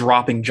should be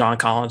dropping John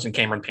Collins and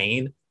Cameron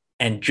Payne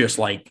and just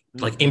like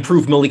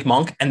improve Malik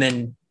Monk. And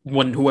then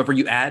when whoever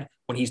you add,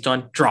 when he's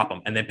done, drop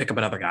him and then pick up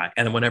another guy.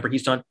 And then whenever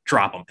he's done,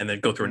 drop him and then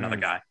go through another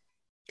guy.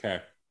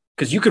 Okay.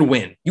 Because you could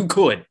win. You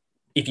could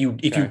if you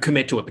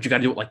commit to it, but you got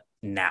to do it like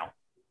now.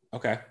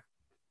 Okay.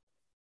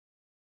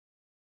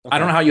 I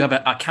don't know how you have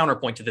a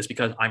counterpoint to this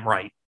because I'm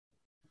right.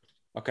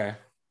 Okay.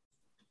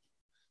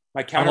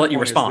 My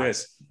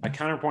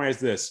counterpoint is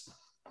this.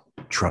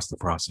 Trust the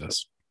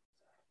process.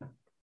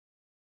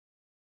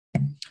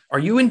 Are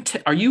you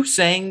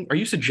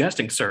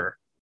suggesting, sir?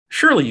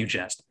 Surely you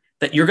jest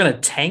that you're going to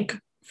tank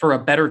for a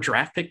better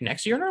draft pick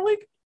next year in our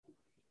league?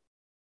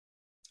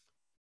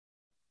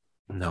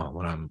 No,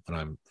 what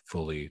I'm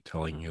fully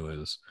telling you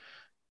is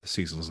the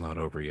season's not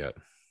over yet.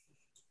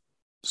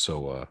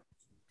 So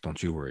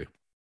don't you worry.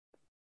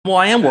 Well,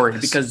 I am worried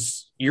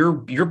because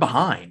you're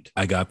behind.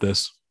 I got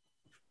this.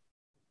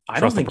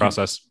 Trust the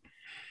process.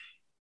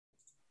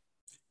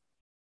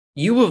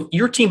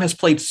 Your team has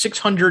played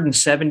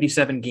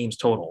 677 games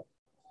total.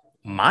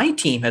 My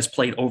team has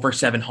played over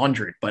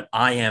 700, but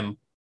I am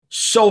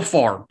so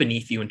far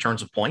beneath you in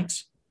terms of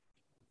points.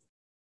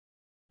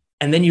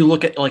 And then you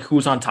look at like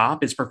who's on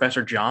top is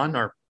Professor John,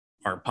 our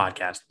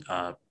podcast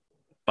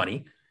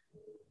buddy.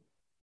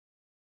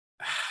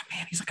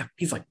 Man, he's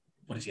like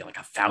what is he, like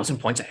 1,000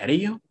 points ahead of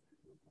you?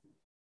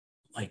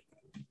 Like,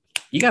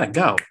 you gotta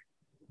go.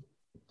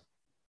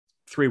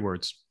 3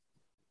 words.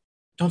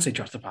 Don't say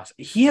trust the process.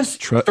 He has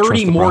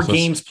 30 more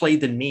games played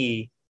than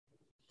me.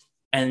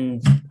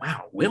 And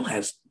wow, Will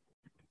has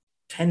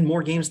 10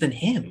 more games than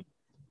him.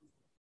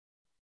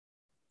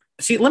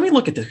 See, let me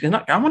look at this.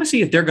 I want to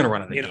see if they're going to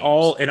run out of games.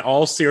 In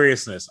all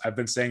seriousness, I've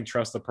been saying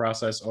trust the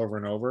process over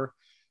and over,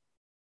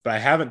 but I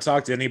haven't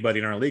talked to anybody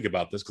in our league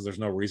about this because there's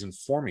no reason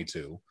for me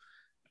to.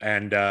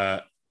 And,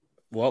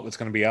 well, it's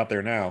going to be out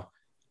there now.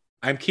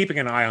 I'm keeping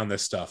an eye on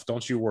this stuff.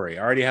 Don't you worry.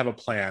 I already have a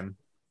plan.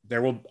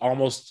 There will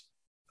almost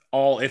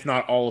all, if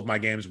not all of my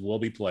games will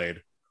be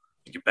played.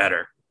 You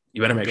better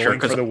make sure.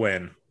 For the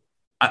win.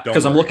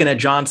 Because I'm looking at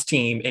John's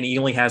team and he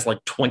only has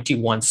like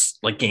 21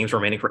 like games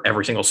remaining for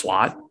every single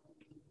slot.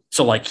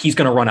 So like he's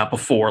going to run out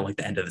before like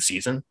the end of the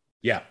season.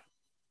 Yeah.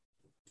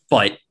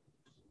 But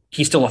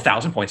he's still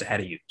 1,000 points ahead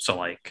of you. So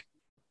like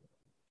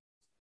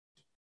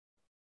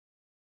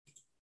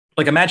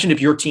imagine if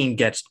your team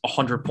gets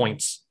 100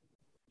 points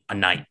a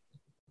night.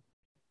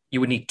 You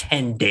would need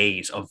 10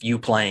 days of you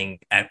playing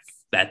at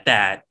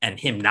that and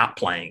him not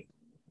playing.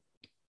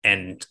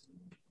 And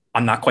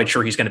I'm not quite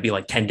sure he's going to be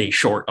like 10 days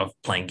short of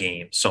playing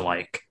games. So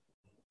like,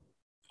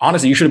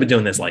 honestly, you should have been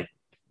doing this like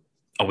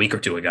a week or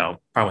two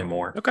ago, probably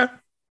more. Okay.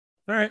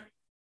 All right.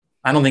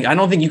 I don't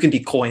think you can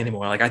be coy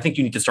anymore. Like, I think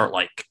you need to start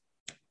like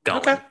going.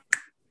 Okay.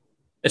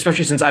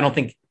 Especially since I don't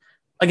think,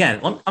 again,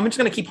 I'm just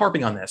going to keep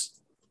harping on this.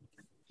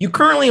 You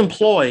currently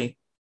employ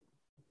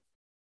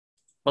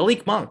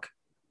Malik Monk.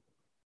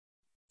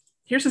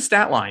 Here's his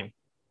stat line.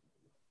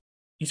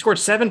 He scored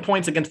 7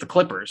 points against the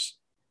Clippers.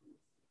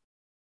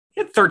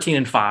 He had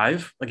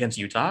 13-5 against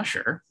Utah,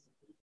 sure.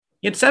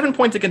 He had 7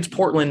 points against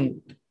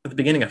Portland at the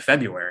beginning of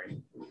February.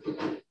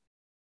 What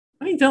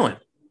are you doing?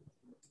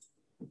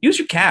 Use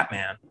your cap,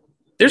 man.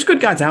 There's good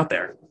guys out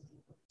there.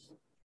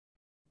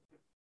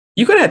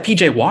 You could have had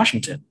PJ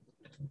Washington.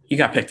 He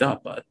got picked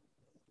up, but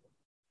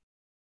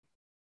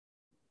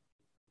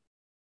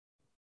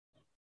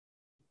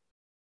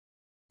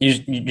you're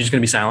just going to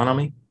be silent on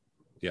me?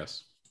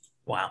 Yes.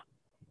 Wow.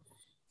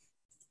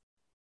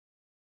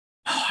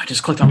 Oh, I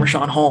just clicked on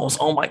Rashawn Holmes.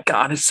 Oh, my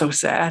God. It's so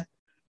sad.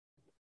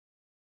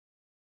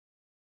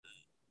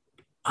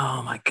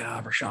 Oh, my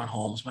God. Rashawn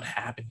Holmes, what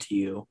happened to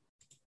you?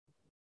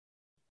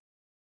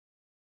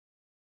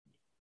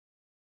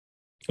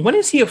 When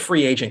is he a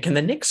free agent? Can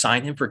the Knicks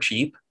sign him for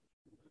cheap?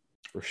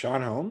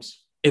 Rashawn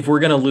Holmes? If we're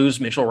going to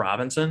lose Mitchell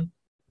Robinson?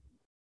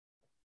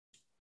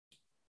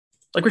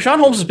 Like, Rashawn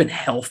Holmes has been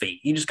healthy.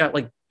 He just got,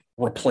 like,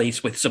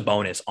 replaced with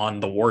Sabonis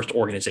on the worst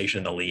organization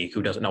in the league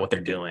who doesn't know what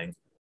they're doing.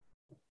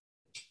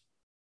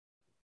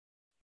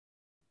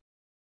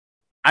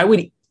 I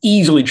would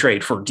easily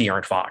trade for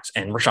De'Aaron Fox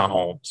and Rashawn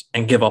Holmes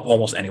and give up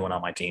almost anyone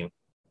on my team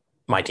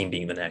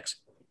being the Knicks.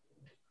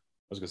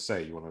 I was going to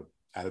say, you want to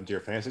add him to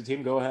your fantasy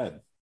team? Go ahead.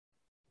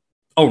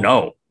 Oh,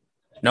 no.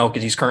 No,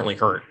 because he's currently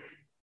hurt.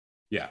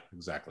 Yeah,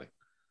 exactly.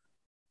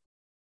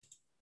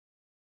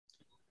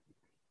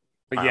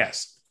 But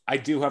yes, I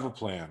do have a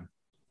plan.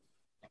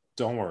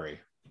 Don't worry.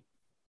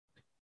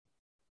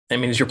 I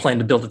mean, is your plan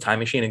to build a time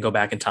machine and go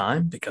back in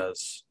time?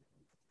 Because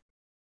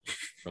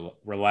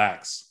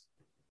relax.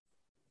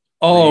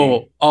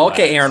 Oh,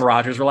 okay, Aaron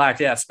Rodgers, relax.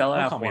 Yeah, spell it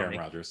out for me.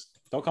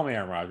 Don't call me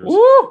Aaron Rodgers. Woo!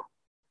 All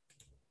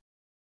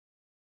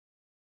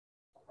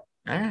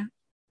right.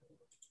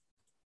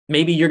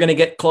 maybe you're going to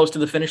get close to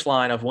the finish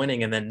line of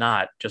winning and then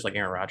not, just like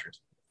Aaron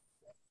Rodgers.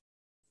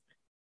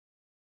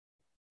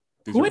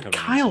 Who had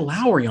Kyle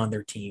Lowry on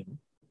their team?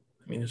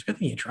 I mean, it's a good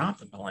thing you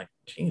dropped him, but like,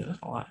 geez, that's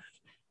a lot.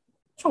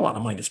 That's a lot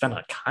of money to spend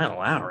on Kyle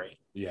Lowry.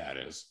 Yeah, it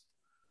is.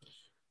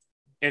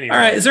 Anyway.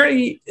 All right. Is there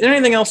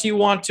anything else you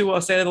want to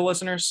say to the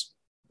listeners?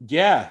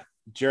 Yeah.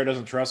 Jared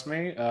doesn't trust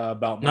me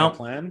about my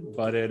plan,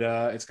 but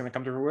it's going to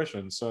come to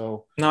fruition.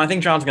 So no, I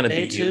think John's going to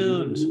beat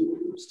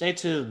you. Stay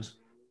tuned.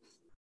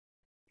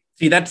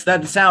 See, that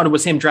sound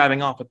was him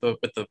driving off with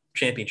the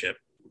championship,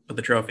 with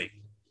the trophy.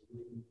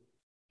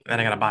 Then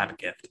I got to buy him a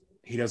gift.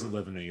 He doesn't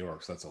live in New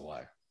York, so that's a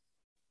lie.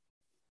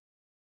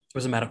 It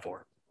was a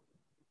metaphor.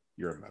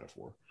 You're a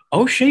metaphor.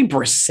 O'Shea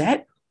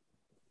Brissett?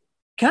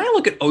 Can I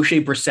look at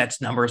O'Shea Brissett's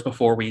numbers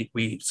before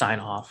we sign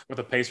off? With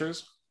the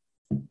Pacers?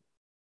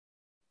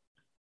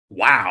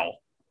 Wow.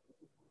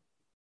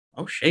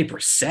 O'Shea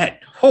Brissett.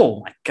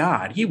 Oh, my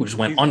God. He just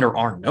went under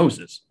our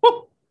noses.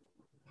 Woo.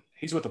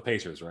 He's with the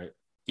Pacers, right?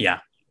 Yeah.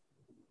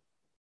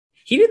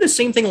 He did the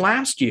same thing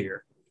last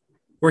year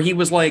where he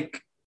was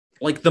like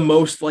the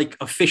most like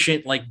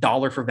efficient, like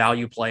dollar for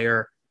value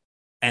player.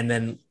 And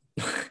then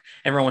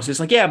everyone was just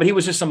like, yeah, but he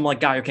was just some like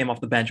guy who came off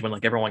the bench when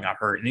like everyone got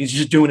hurt and he's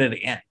just doing it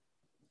again.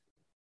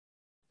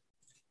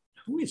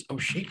 Who is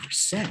O'Shea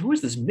Brissett? Who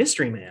is this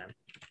mystery man?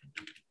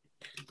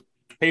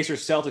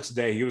 Pacers Celtics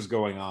day, he was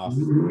going off.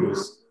 It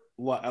was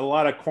a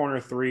lot of corner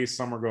threes.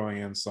 Some were going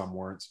in, some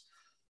weren't.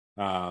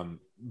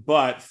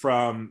 But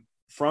from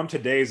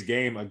today's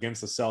game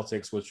against the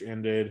Celtics, which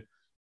ended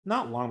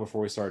not long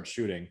before we started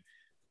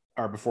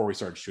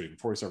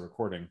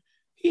recording,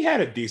 he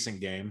had a decent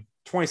game.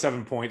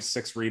 27 points,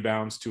 6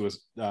 rebounds, 2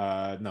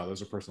 no,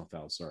 those are personal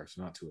fouls. Sorry,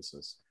 so not 2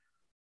 assists.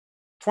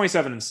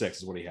 27 and 6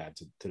 is what he had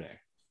today.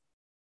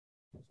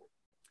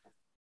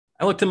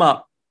 I looked him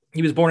up.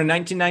 He was born in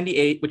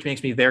 1998, which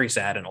makes me very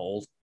sad and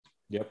old.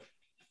 Yep.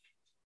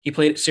 He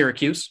played at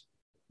Syracuse.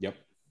 Yep.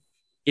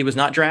 He was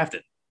not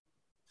drafted.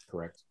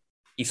 Correct.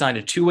 He signed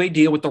a 2-way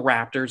deal with the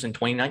Raptors in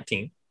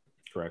 2019.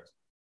 Correct.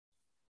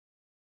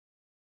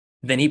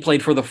 Then he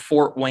played for the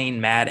Fort Wayne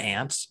Mad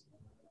Ants.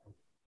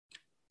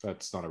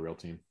 That's not a real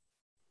team.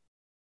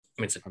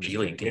 I mean, it's a G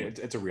League team.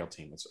 It's a real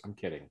team. I'm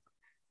kidding.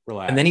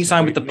 Relax. And then he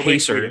signed with the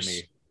Pacers.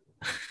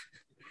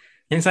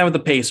 And he signed with the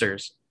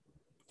Pacers.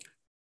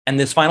 And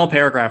this final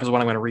paragraph is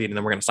what I'm going to read, and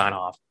then we're going to sign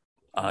off.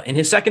 In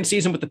his second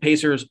season with the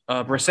Pacers,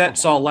 Brissett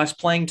saw less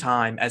playing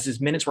time as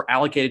his minutes were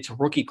allocated to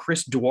rookie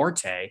Chris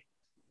Duarte,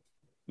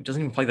 who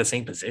doesn't even play the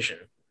same position.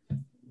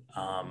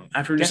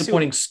 After a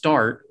disappointing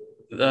start,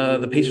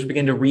 the Pacers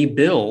began to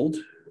rebuild.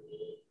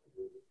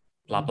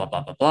 Blah, blah,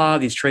 blah, blah, blah.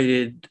 These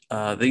trade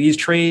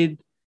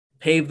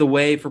paved the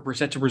way for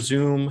Brissett to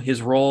resume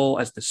his role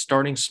as the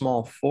starting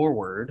small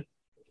forward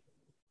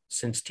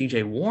since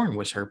TJ Warren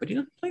was hurt, but he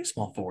doesn't play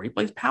small forward. He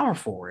plays power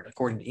forward,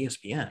 according to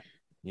ESPN.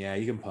 Yeah,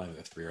 you can play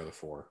the 3 or the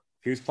 4.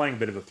 He was playing a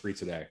bit of a 3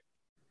 today.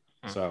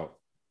 So,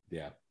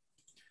 yeah.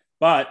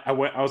 But I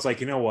was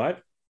like, you know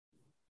what?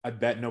 I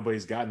bet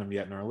nobody's gotten him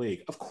yet in our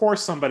league. Of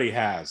course somebody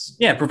has.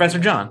 Yeah, Professor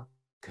John.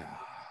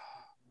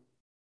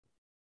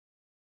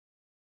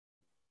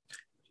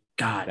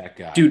 God, that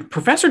guy. Dude,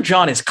 Professor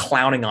John is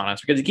clowning on us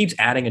because he keeps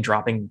adding and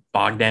dropping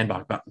Bogdan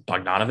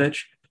Bogdanovic,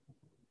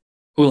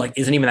 who like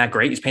isn't even that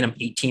great. He's paying him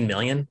 $18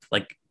 million,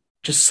 like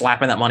just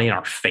slapping that money in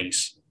our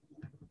face.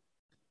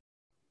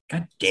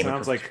 God damn it,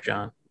 sounds like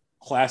John.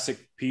 Classic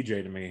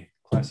PJ to me.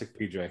 Classic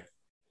PJ.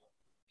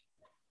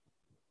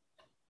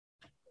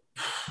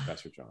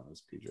 Professor John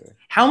is PJ.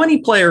 How many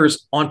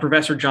players on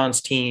Professor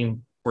John's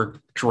team were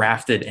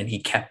drafted and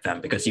he kept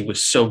them because he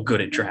was so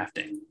good at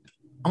drafting?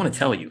 I want to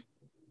tell you.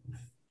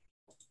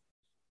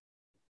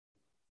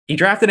 He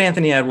drafted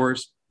Anthony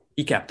Edwards.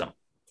 He kept him.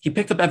 He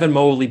picked up Evan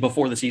Mobley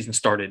before the season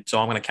started, so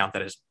I'm going to count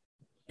that as,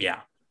 yeah.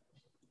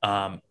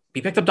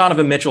 He picked up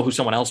Donovan Mitchell, who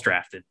someone else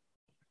drafted.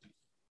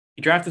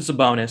 He drafted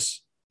Sabonis.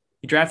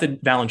 He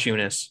drafted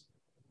Valanciunas.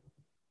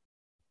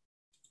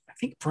 I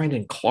think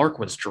Brandon Clark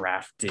was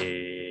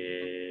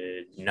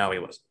drafted. No, he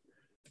wasn't.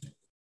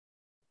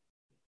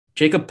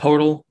 Jacob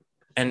Poeltl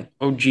and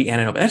OG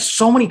Anunoby. That's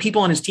so many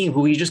people on his team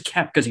who he just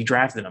kept because he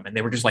drafted them, and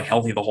they were just like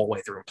healthy the whole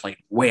way through and played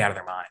way out of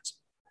their minds.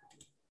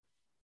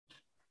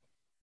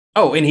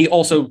 Oh, and he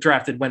also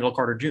drafted Wendell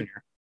Carter Jr.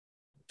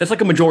 That's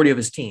like a majority of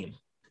his team.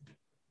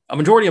 A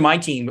majority of my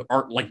team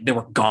are like they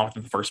were gone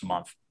within the first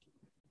month.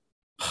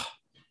 God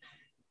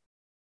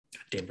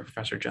damn,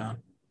 Professor John.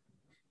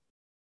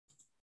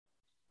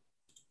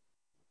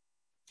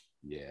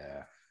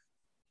 Yeah.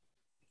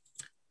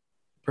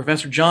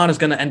 Professor John is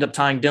going to end up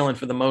tying Dylan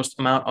for the most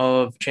amount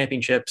of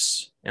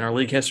championships in our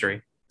league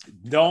history.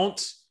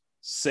 Don't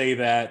say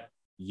that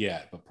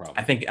yet, but probably.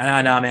 I think,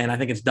 man. I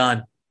think it's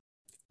done.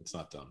 It's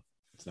not done.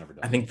 It's never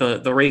done. I think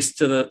the race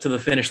to the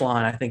finish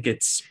line, I think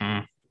it's.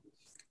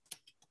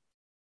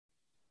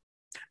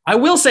 I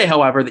will say,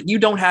 however, that you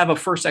don't have a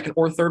first, second,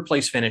 or third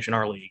place finish in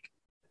our league.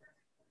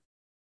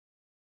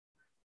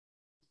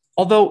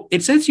 Although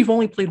it says you've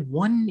only played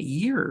 1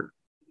 year.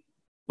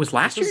 Was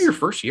last year your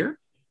first year?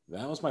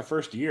 That was my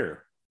first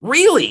year.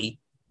 Really?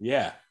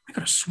 Yeah. I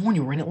could have sworn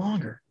you were in it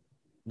longer.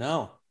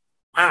 No.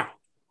 Wow.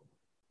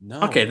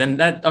 No. Okay, then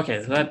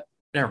so that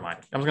never mind.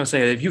 I was gonna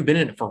say if you've been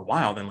in it for a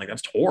while, then like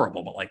that's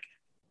horrible. But like,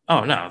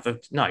 oh no,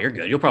 no, you're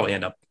good. You'll probably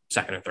end up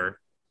second or third.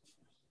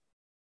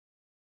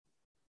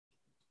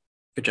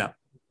 Good job.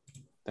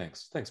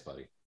 Thanks,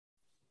 buddy.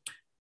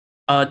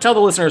 Tell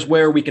the listeners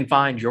where we can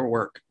find your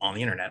work on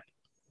the internet.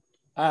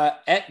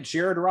 At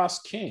Jared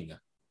Ross King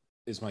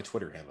is my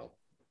Twitter handle.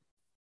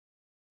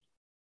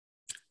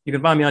 You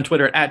can find me on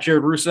Twitter at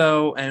Jared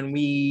Russo, and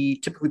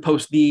we typically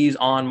post these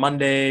on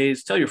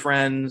Mondays. Tell your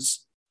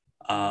friends,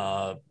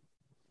 tell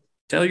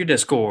your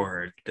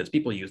Discord, because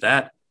people use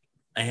that.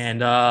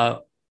 And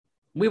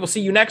we will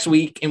see you next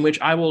week, in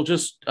which I will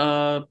just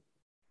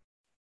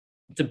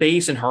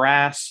debase and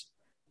harass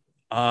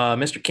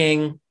Mr.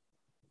 King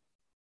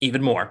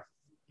even more.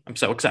 I'm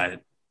so excited.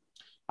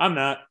 I'm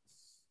not.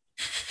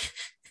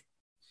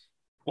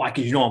 Why?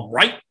 Because you know I'm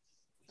right?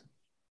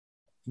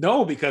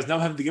 No, because now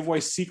I'm having to give away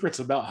secrets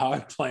about how I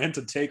plan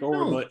to take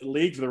over the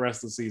league for the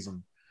rest of the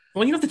season.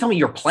 Well, you don't have to tell me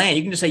your plan.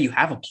 You can just say you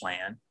have a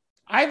plan.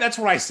 That's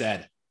what I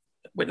said.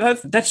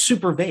 But that's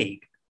super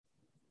vague.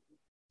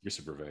 You're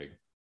super vague.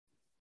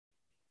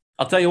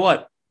 I'll tell you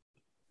what.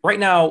 Right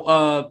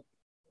now,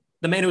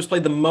 the man who's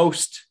played the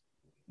most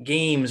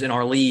games in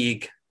our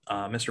league,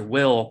 Mr.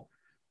 Will,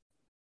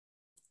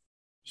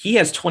 he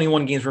has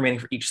 21 games remaining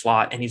for each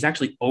slot, and he's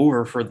actually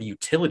over for the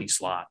utility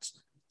slots.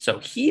 So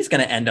he's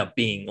going to end up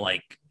being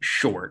like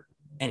short,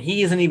 and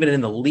he isn't even in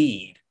the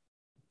lead.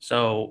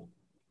 So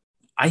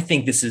I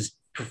think this is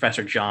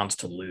Professor John's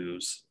to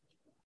lose.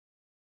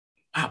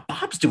 Wow,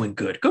 Bob's doing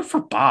good. Good for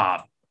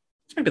Bob.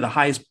 It's maybe the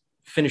highest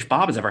finish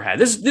Bob has ever had.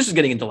 This is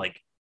getting into like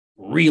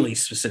really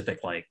specific,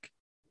 like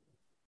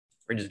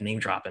we're just name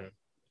dropping.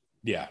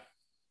 Yeah.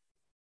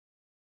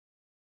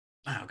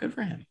 Wow, good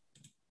for him.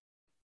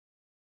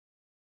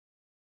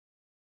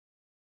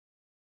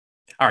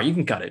 All right, you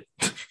can cut it.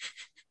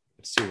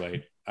 It's too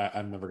late.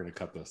 I'm never going to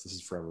cut this. This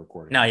is forever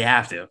recording. No, you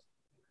have to.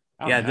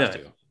 I don't have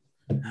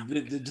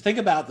to. Think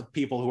about the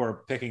people who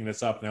are picking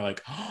this up and they're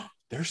like, oh,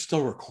 they're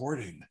still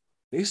recording.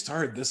 They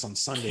started this on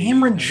Sunday.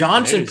 Cameron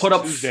Johnson put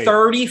up Tuesday.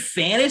 30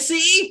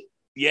 fantasy?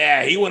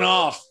 Yeah, he went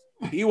off.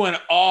 He went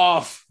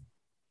off.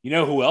 You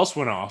know who else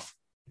went off?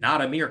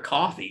 Not Amir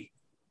Coffee.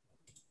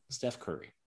 Steph Curry.